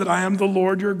you know that I am the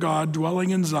Lord your God, dwelling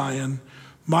in Zion,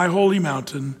 my holy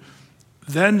mountain.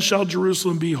 Then shall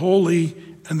Jerusalem be holy,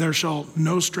 and there shall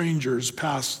no strangers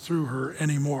pass through her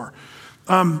anymore."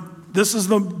 This is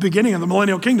the beginning of the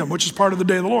millennial kingdom, which is part of the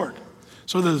day of the Lord.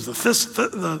 So there's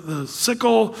the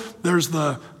sickle, there's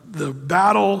the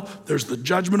battle, there's the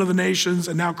judgment of the nations,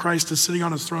 and now Christ is sitting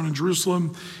on his throne in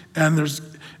Jerusalem, and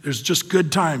there's just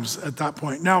good times at that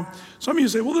point. Now, some of you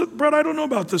say, "Well, Brett, I don't know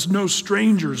about this no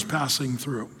strangers passing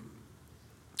through."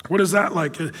 What is that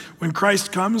like? When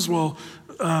Christ comes, will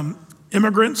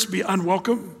immigrants be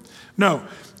unwelcome? No.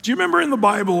 Do you remember in the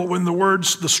Bible when the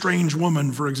words "the strange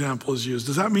woman," for example, is used?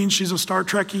 Does that mean she's a Star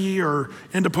Trekkie or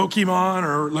into Pokemon,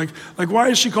 or like why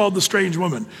is she called the strange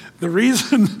woman? The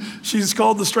reason she's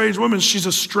called the strange woman is she's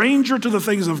a stranger to the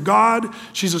things of God.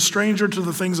 She's a stranger to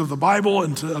the things of the Bible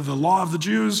and to the law of the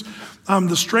Jews.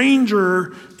 The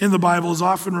stranger in the Bible is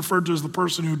often referred to as the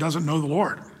person who doesn't know the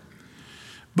Lord.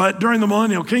 But during the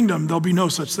millennial kingdom, there'll be no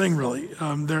such thing really.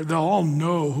 They'll all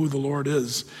know who the Lord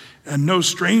is. And no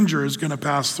stranger is going to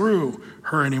pass through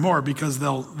her anymore because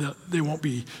they won't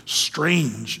be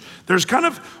strange. There's kind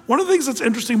of, one of the things that's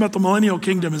interesting about the millennial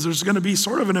kingdom is there's going to be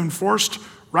sort of an enforced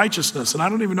righteousness. And I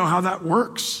don't even know how that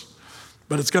works,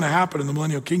 but it's going to happen in the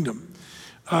millennial kingdom.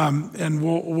 And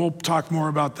we'll talk more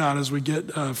about that as we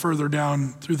get further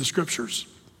down through the scriptures.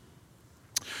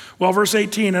 Well, verse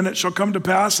 18, "And it shall come to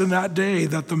pass in that day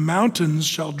that the mountains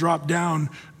shall drop down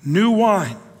new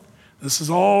wine." This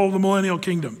is all the millennial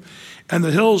kingdom. "And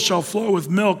the hills shall flow with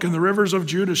milk, and the rivers of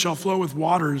Judah shall flow with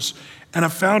waters. And a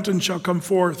fountain shall come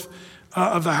forth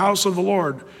of the house of the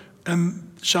Lord, and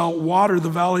shall water the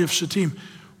valley of Shittim."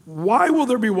 Why will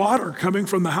there be water coming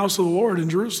from the house of the Lord in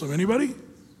Jerusalem? Anybody?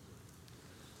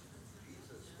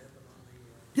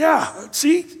 Yeah,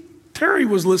 see? Terry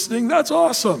was listening. That's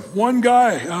awesome. One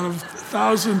guy out of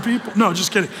 1,000 people. No,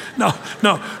 just kidding. No.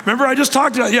 Remember, I just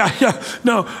talked about it. Yeah.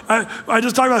 No, I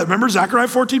just talked about it. Remember Zechariah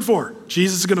 14:4.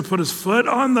 Jesus is going to put his foot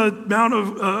on the Mount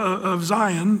of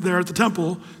Zion there at the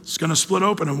temple. It's going to split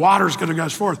open and water is going to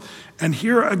gush forth. And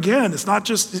here again, it's not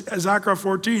just Zechariah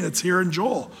 14. It's here in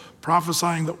Joel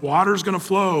prophesying that water is going to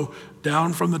flow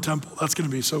down from the temple. That's going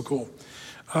to be so cool.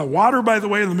 Water, by the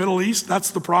way, in the Middle East, that's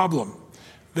the problem.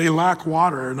 They lack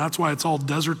water, and that's why it's all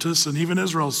desertous, and even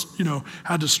Israel's,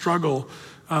 had to struggle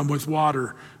with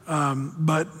water.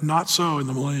 But not so in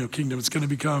the millennial kingdom. It's going to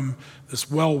become this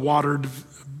well-watered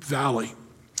valley.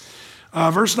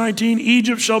 Verse 19,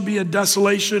 "Egypt shall be a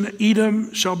desolation,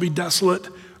 Edom shall be desolate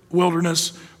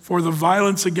wilderness for the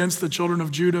violence against the children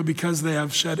of Judah, because they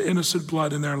have shed innocent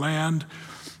blood in their land.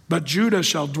 But Judah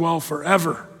shall dwell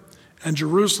forever, and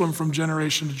Jerusalem from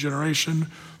generation to generation.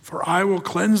 For I will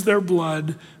cleanse their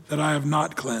blood that I have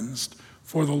not cleansed,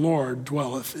 for the Lord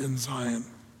dwelleth in Zion."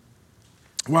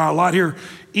 Wow, a lot here.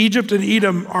 Egypt and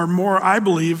Edom are more, I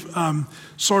believe,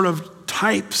 sort of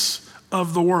types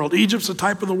of the world. Egypt's a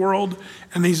type of the world,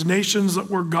 and these nations that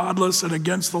were godless and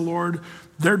against the Lord,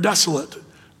 they're desolate.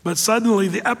 But suddenly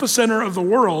the epicenter of the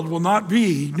world will not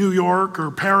be New York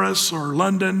or Paris or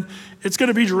London. It's going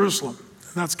to be Jerusalem.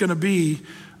 And that's going to be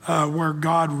where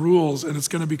God rules, and it's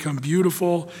going to become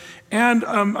beautiful. And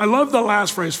I love the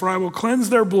last phrase, "For I will cleanse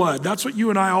their blood." That's what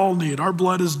you and I all need. Our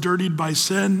blood is dirtied by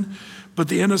sin, but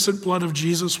the innocent blood of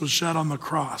Jesus was shed on the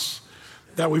cross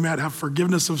that we might have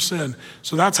forgiveness of sin.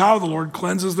 So that's how the Lord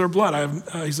cleanses their blood.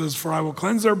 He says, "For I will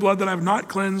cleanse their blood that I have not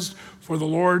cleansed, for the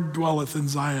Lord dwelleth in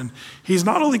Zion." He's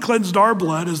not only cleansed our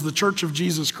blood as the church of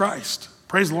Jesus Christ.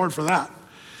 Praise the Lord for that.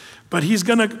 But he's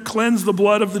going to cleanse the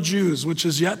blood of the Jews, which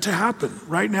is yet to happen.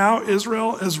 Right now,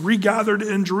 Israel is regathered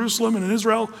in Jerusalem and in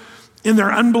Israel in their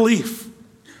unbelief.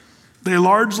 They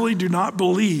largely do not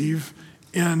believe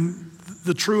in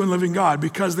the true and living God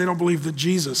because they don't believe that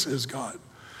Jesus is God.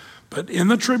 But in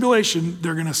the tribulation,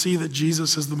 they're going to see that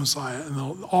Jesus is the Messiah.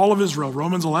 And all of Israel,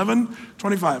 Romans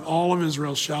 11:25, all of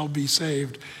Israel shall be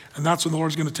saved. And that's when the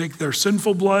Lord's going to take their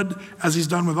sinful blood, as he's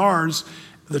done with ours,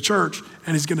 the church,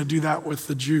 and he's going to do that with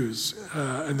the Jews.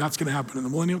 And that's going to happen in the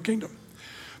millennial kingdom.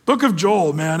 Book of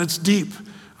Joel, man, it's deep.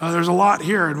 There's a lot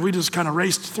here, and we just kind of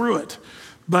raced through it.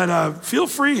 But feel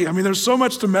free. I mean, there's so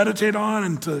much to meditate on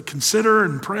and to consider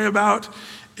and pray about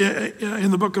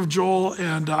in the book of Joel,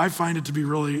 and I find it to be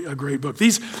really a great book.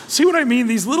 See what I mean?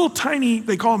 These little tiny,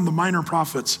 they call them the minor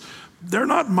prophets. They're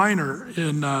not minor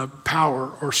in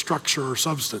power or structure or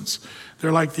substance.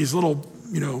 They're like these little,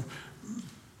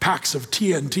 packs of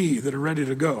TNT that are ready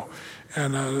to go.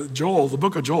 And Joel, the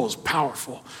book of Joel is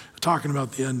powerful, talking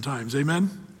about the end times.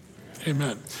 Amen?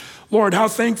 Amen. Lord, how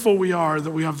thankful we are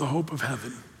that we have the hope of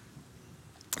heaven,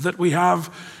 that we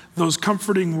have those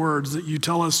comforting words that you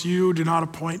tell us you do not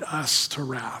appoint us to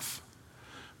wrath,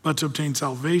 but to obtain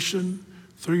salvation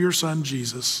through your Son,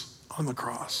 Jesus, on the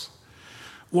cross.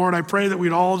 Lord, I pray that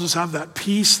we'd all just have that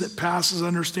peace that passes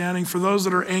understanding. For those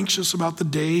that are anxious about the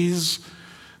days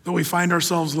that we find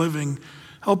ourselves living,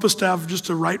 help us to have just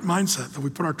a right mindset, that we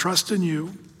put our trust in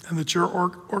you and that you're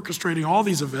orchestrating all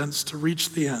these events to reach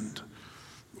the end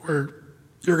where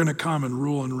you're going to come and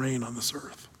rule and reign on this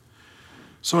earth.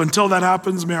 So until that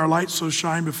happens, may our light so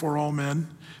shine before all men.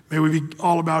 May we be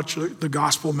all about the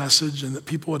gospel message and that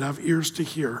people would have ears to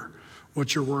hear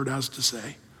what your word has to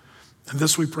say. And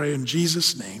this we pray in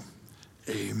Jesus' name,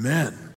 amen.